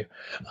Daniels interview.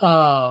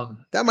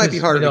 That might be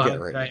harder to get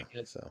right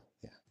now. So.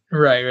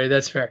 Right.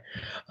 That's fair.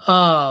 We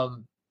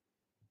haven't.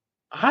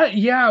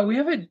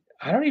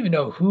 I don't even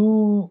know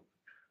who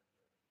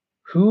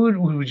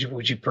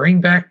would you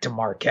bring back to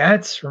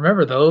Marquettes?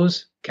 Remember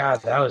those?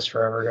 God, that was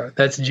forever ago.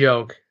 That's a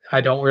joke.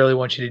 I don't really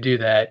want you to do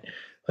that.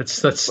 Let's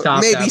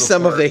stop. Maybe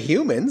some of the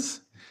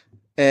humans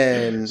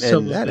and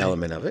that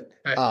element of it.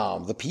 Right.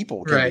 The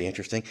people can be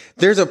interesting.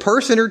 There's a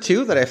person or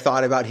two that I've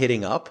thought about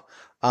hitting up.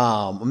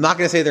 I'm not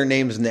going to say their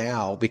names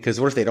now because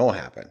what if they don't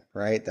happen,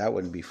 right? That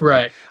wouldn't be fun.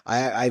 Right.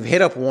 I've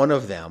hit up one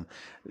of them.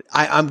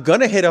 I'm going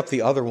to hit up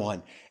the other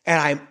one,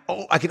 and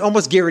I can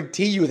almost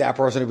guarantee you that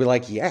person would be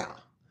like, yeah.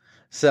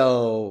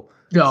 So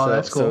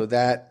that's cool. So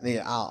that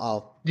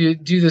I'll do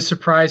the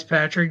surprise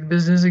Patrick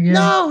business again.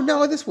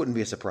 No, this wouldn't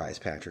be a surprise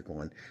Patrick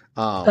one.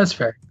 That's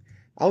fair.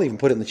 I'll even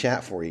put it in the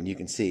chat for you, and you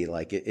can see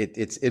like it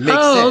makes sense.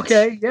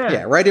 Okay,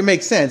 yeah, right. It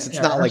makes sense. It's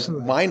not absolutely.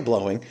 Like mind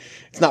blowing.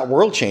 It's not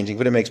world changing,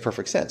 but it makes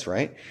perfect sense,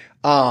 right?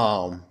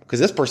 Because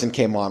this person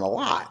came on a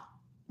lot.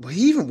 Was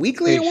he even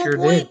weekly at one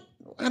point?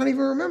 I don't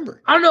even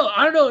remember. I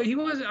don't know. He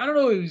was. I don't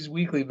know if he was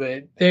weekly,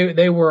 but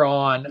they were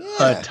on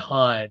a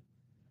ton.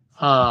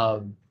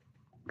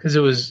 Because it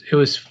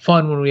was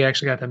fun when we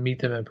actually got to meet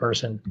them in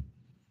person.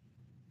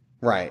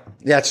 Right.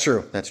 That's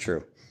true.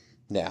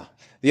 Yeah.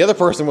 The other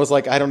person was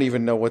like, I don't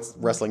even know what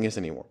wrestling is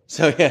anymore.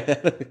 So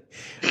yeah,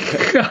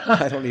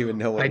 I don't even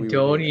know what I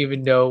don't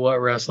even know what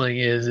wrestling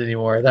is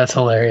anymore. That's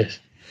hilarious.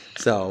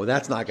 So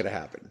that's not going to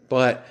happen.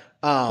 But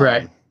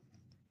right.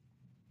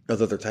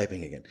 Although they're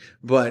typing again.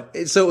 But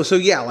so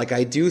yeah, like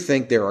I do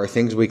think there are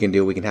things we can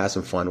do. We can have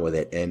some fun with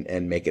it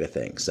and make it a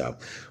thing. So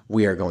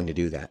we are going to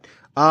do that.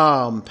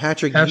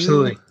 Patrick,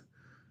 absolutely.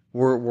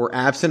 We're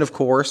absent, of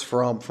course,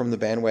 from the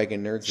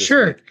Bandwagon Nerds this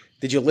sure. week.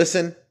 Did you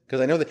listen?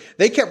 Because I know that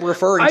they kept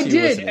referring to you. I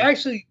did, listening.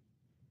 actually.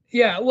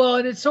 Yeah, well,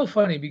 and it's so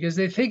funny because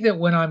they think that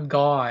when I'm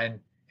gone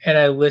and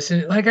I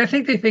listen, like I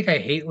think they think I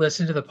hate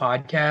listening to the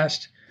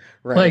podcast.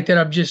 Right. Like that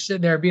I'm just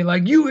sitting there being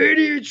like, you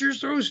idiots, you're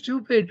so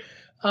stupid.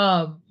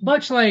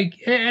 Much like,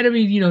 and I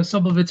mean, you know,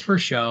 some of it's for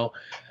show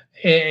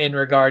in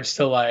regards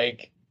to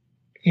like,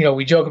 you know,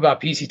 we joke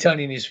about PC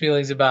Tunney and his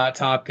feelings about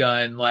Top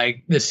Gun,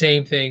 like the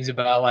same things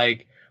about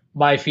like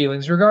my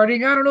feelings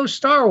regarding, I don't know,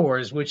 Star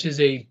Wars, which is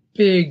a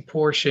big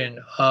portion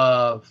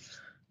of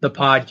the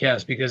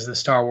podcast because the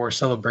Star Wars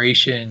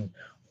Celebration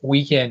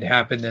weekend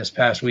happened this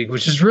past week,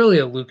 which is really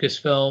a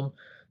Lucasfilm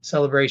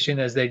celebration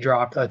as they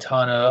dropped a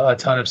ton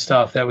of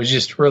stuff that was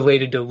just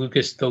related to the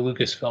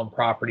Lucasfilm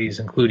properties,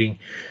 including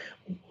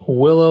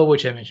Willow,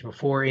 which I mentioned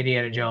before,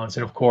 Indiana Jones,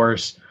 and of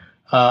course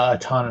a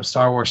ton of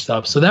Star Wars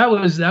stuff. So that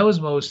was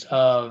most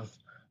of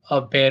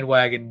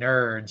Bandwagon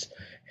Nerds.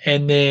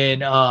 And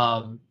then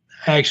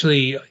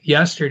actually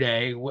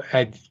yesterday,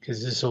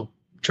 because this will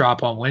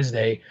drop on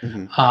Wednesday,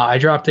 I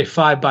dropped a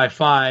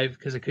 5x5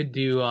 because I could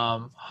do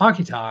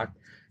Hockey Talk,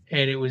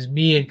 and it was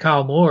me and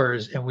Kyle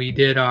Moores, and we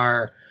did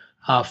our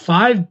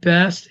 5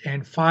 best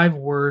and 5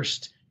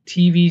 worst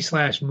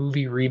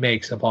TV/movie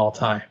remakes of all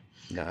time.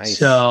 Nice.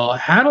 So I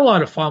had a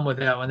lot of fun with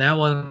that one. That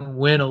one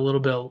went a little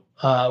bit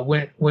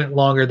went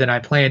longer than I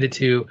planned it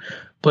to,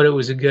 but it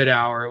was a good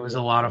hour. It was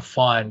a lot of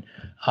fun,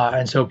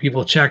 and so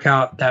people check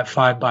out that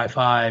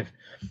 5x5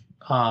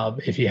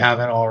 if you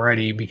haven't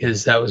already,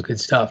 because that was good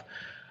stuff.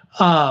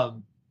 I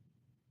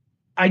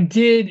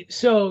did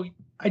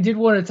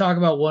want to talk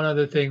about one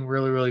other thing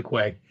really, really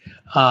quick,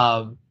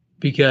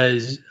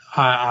 because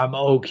I'm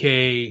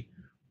okay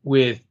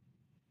with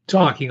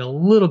talking a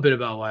little bit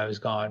about why I was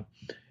gone.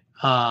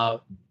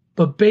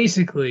 But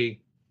basically,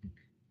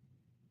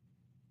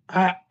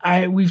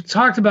 we've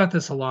talked about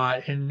this a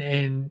lot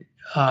and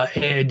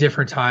at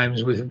different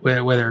times with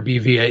whether it be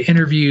via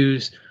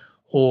interviews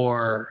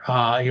or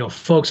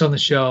folks on the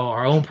show,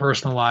 our own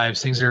personal lives,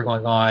 things that are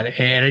going on.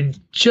 And I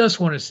just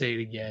want to say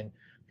it again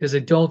because I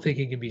don't think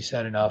it can be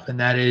said enough. And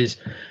that is,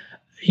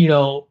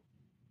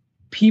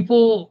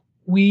 people,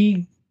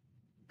 we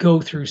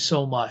go through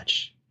so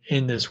much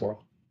in this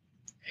world,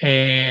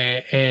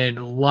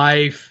 and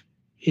life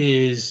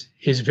is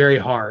very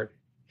hard,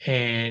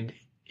 and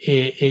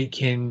it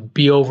can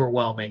be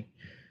overwhelming,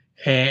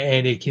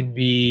 and it can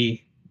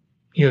be,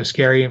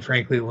 scary and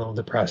frankly a little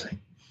depressing.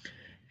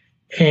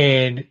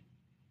 And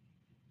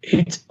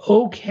it's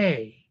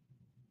okay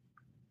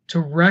to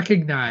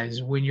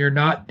recognize when you're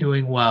not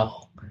doing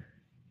well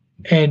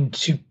and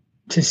to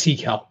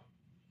seek help.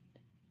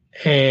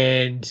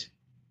 And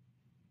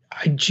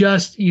I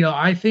just,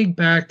 I think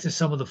back to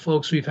some of the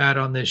folks we've had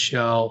on this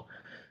show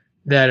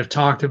that have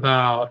talked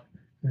about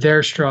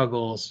their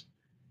struggles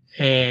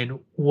and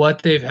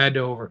what they've had to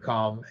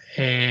overcome.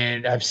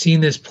 And I've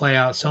seen this play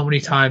out so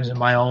many times in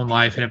my own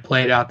life, and it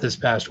played out this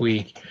past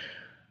week.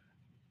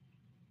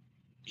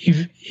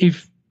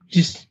 If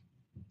just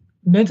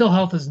mental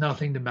health is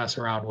nothing to mess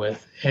around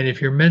with. And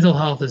if your mental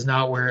health is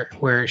not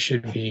where it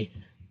should be,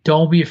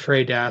 don't be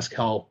afraid to ask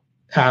for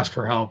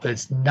help.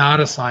 It's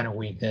not a sign of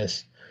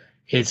weakness.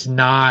 It's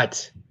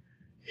not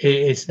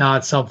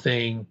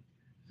something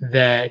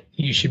that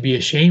you should be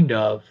ashamed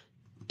of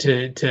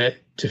to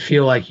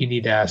feel like you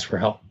need to ask for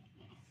help.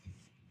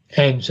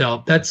 And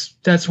so that's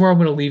where I'm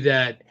going to leave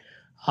that.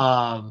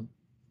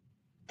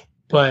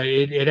 But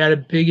it had a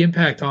big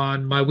impact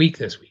on my week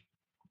this week.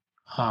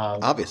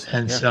 Obviously.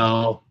 And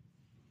so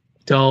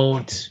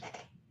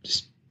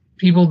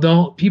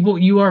people,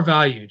 you are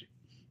valued,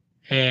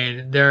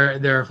 and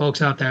there are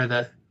folks out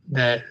there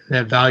that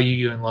value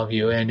you and love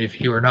you. And if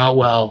you are not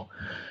well,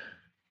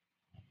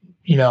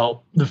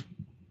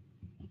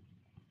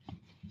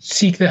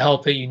 seek the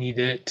help that you need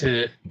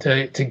to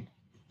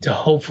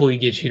hopefully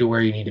get you to where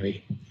you need to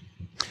be.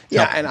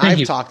 Yeah, and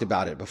I've talked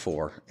about it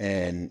before,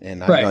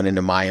 and I've gone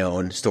into my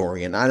own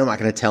story, and I'm not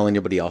going to tell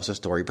anybody else's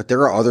story, but there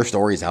are other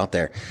stories out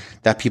there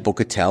that people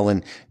could tell,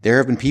 and there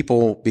have been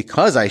people,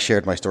 because I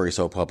shared my story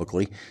so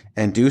publicly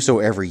and do so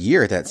every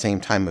year at that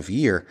same time of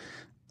year,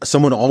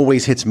 someone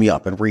always hits me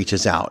up and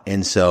reaches out.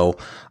 And so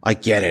I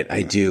get it.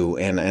 I do.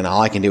 And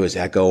all I can do is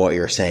echo what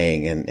you're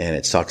saying. And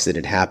it sucks that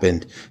it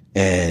happened.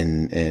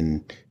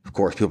 And of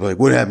course people are like,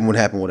 what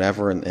happened,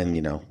 whatever. And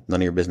none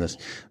of your business,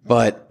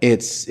 but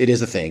it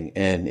is a thing,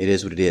 and it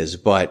is what it is.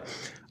 But,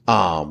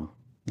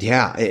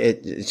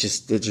 it's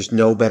just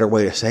no better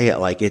way to say it.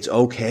 Like, it's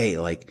okay.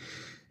 Like,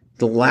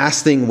 the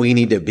last thing we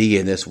need to be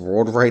in this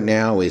world right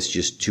now is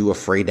just too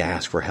afraid to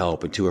ask for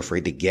help and too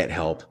afraid to get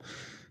help,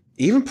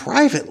 even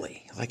privately.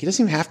 Like, it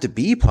doesn't even have to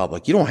be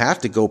public. You don't have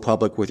to go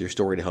public with your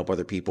story to help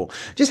other people.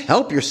 Just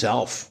help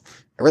yourself.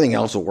 Everything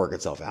else will work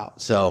itself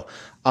out. So,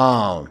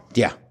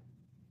 yeah.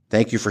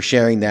 Thank you for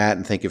sharing that.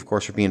 And thank you, of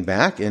course, for being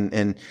back. And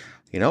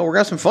we're going to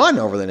have some fun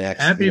over the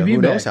next,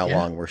 who knows how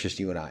long. We're just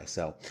you and I.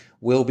 So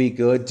we'll be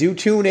good. Do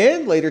tune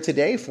in later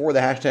today for the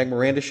hashtag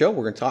Miranda Show.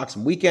 We're going to talk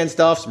some weekend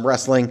stuff, some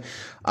wrestling,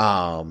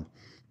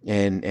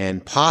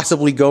 and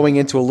possibly going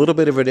into a little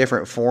bit of a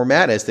different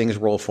format as things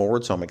roll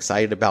forward. So I'm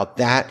excited about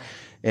that.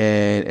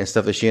 And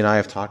stuff that she and I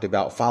have talked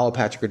about. Follow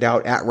Patrick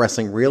O'Dowd at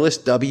Wrestling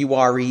Realist,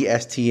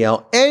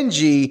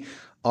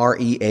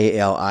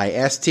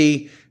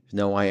 WRESTLNGREALIST. There's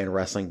no I in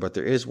wrestling, but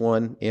there is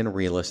one in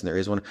Realist, and there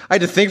is one. I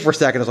had to think for a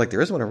second. I was like,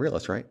 there is one in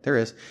Realist, right? There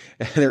is.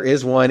 And there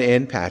is one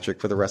in Patrick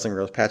for the Wrestling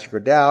Realist, Patrick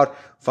O'Dowd.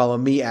 Follow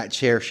me at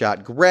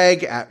Chairshot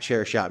Greg at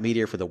Chairshot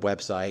Media for the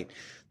website.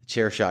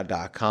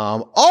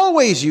 Chairshot.com.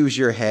 Always use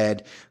your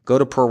head. Go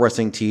to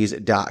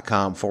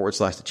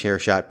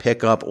ProWrestlingTees.com/thechairshot.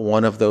 Pick up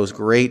one of those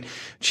great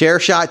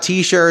Chairshot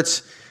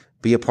t-shirts.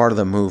 Be a part of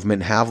the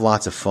movement. Have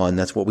lots of fun.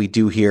 That's what we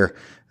do here.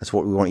 That's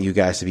what we want you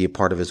guys to be a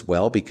part of as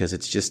well, because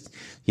it's just,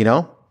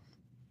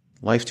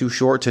 life's too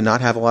short to not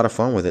have a lot of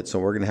fun with it. So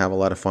we're going to have a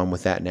lot of fun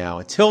with that now.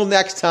 Until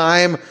next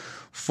time,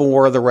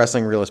 for the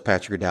Wrestling Realist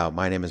Patrick O'Dowd,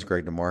 my name is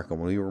Greg DeMarco,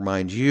 and we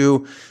remind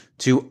you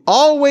to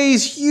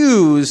always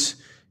use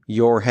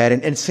your head.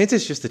 And since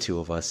it's just the two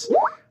of us,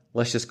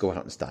 let's just go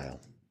out in style.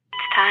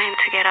 It's time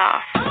to get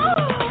off.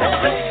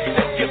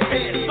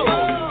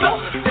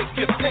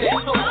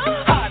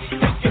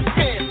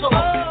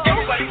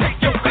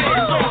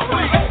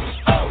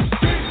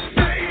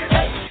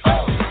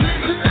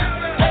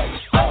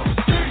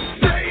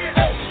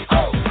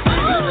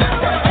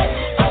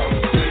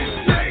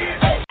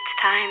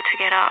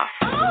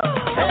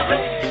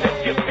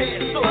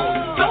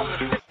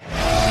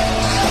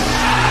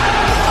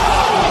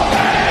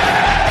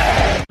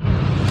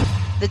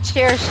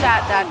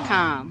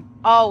 TheChairShot.com.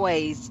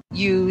 Always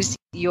use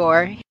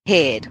your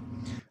head.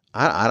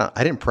 I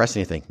didn't press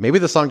anything. Maybe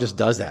the song just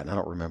does that, and I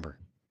don't remember.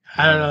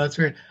 I don't know. That's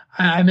weird.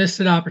 I missed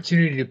an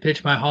opportunity to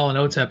pitch my Hall &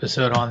 Oates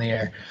episode on the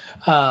air.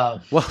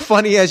 Well,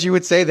 funny as you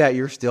would say that,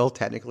 you're still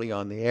technically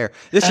on the air.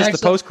 This is the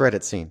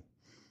post-credit scene.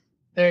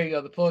 There you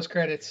go, the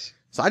post-credits.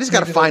 So I just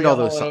got to find all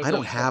those songs. I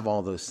don't have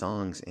all those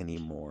songs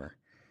anymore.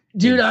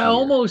 Dude, I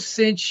almost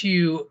sent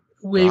you,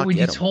 when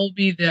you told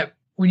me that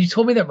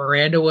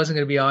Miranda wasn't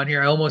going to be on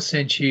here, I almost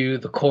sent you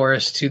the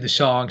chorus to the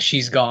song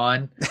 "She's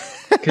Gone,"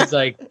 because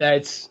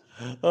that's.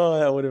 Oh,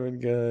 that would have been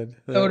good.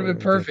 That would have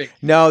been perfect.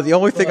 Good. No, the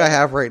only thing I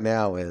have right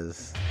now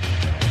is.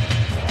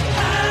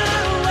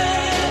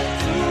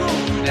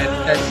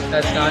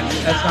 That's not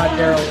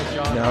Daryl and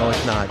John. No,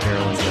 it's not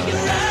Daryl and John.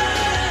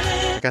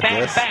 I got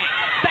this.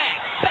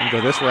 We can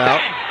go this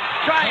route.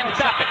 Try and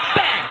stop it.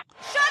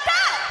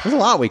 There's a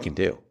lot we can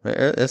do.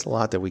 There's a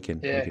lot that we can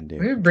do.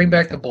 We bring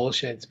back the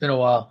bullshit. It's been a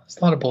while. It's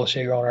a lot of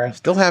bullshit going around.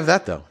 Still have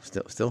that though.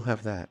 Still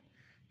have that.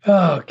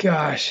 Oh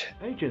gosh.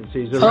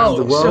 Agencies around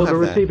the world are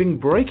receiving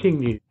breaking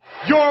news.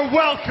 You're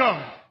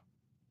welcome.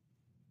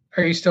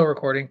 Are you still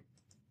recording?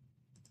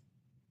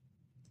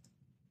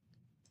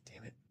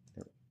 Damn it.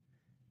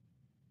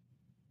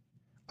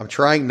 I'm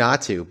trying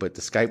not to, but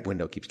the Skype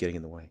window keeps getting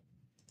in the way.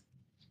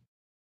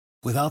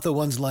 Without the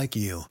ones like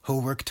you,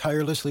 who work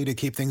tirelessly to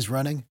keep things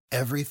running,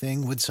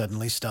 everything would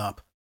suddenly stop.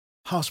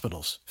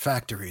 Hospitals,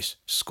 factories,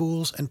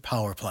 schools, and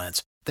power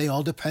plants, they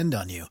all depend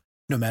on you.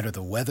 No matter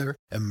the weather,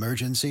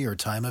 emergency, or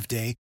time of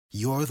day,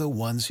 you're the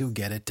ones who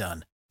get it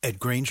done. At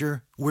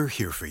Grainger, we're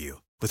here for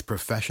you with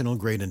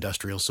professional-grade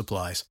industrial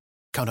supplies.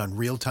 Count on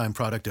real-time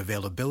product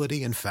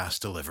availability and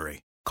fast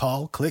delivery.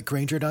 Call, click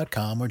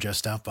Grainger.com, or just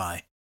stop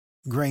by.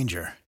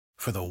 Grainger,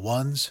 for the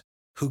ones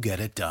who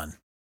get it done.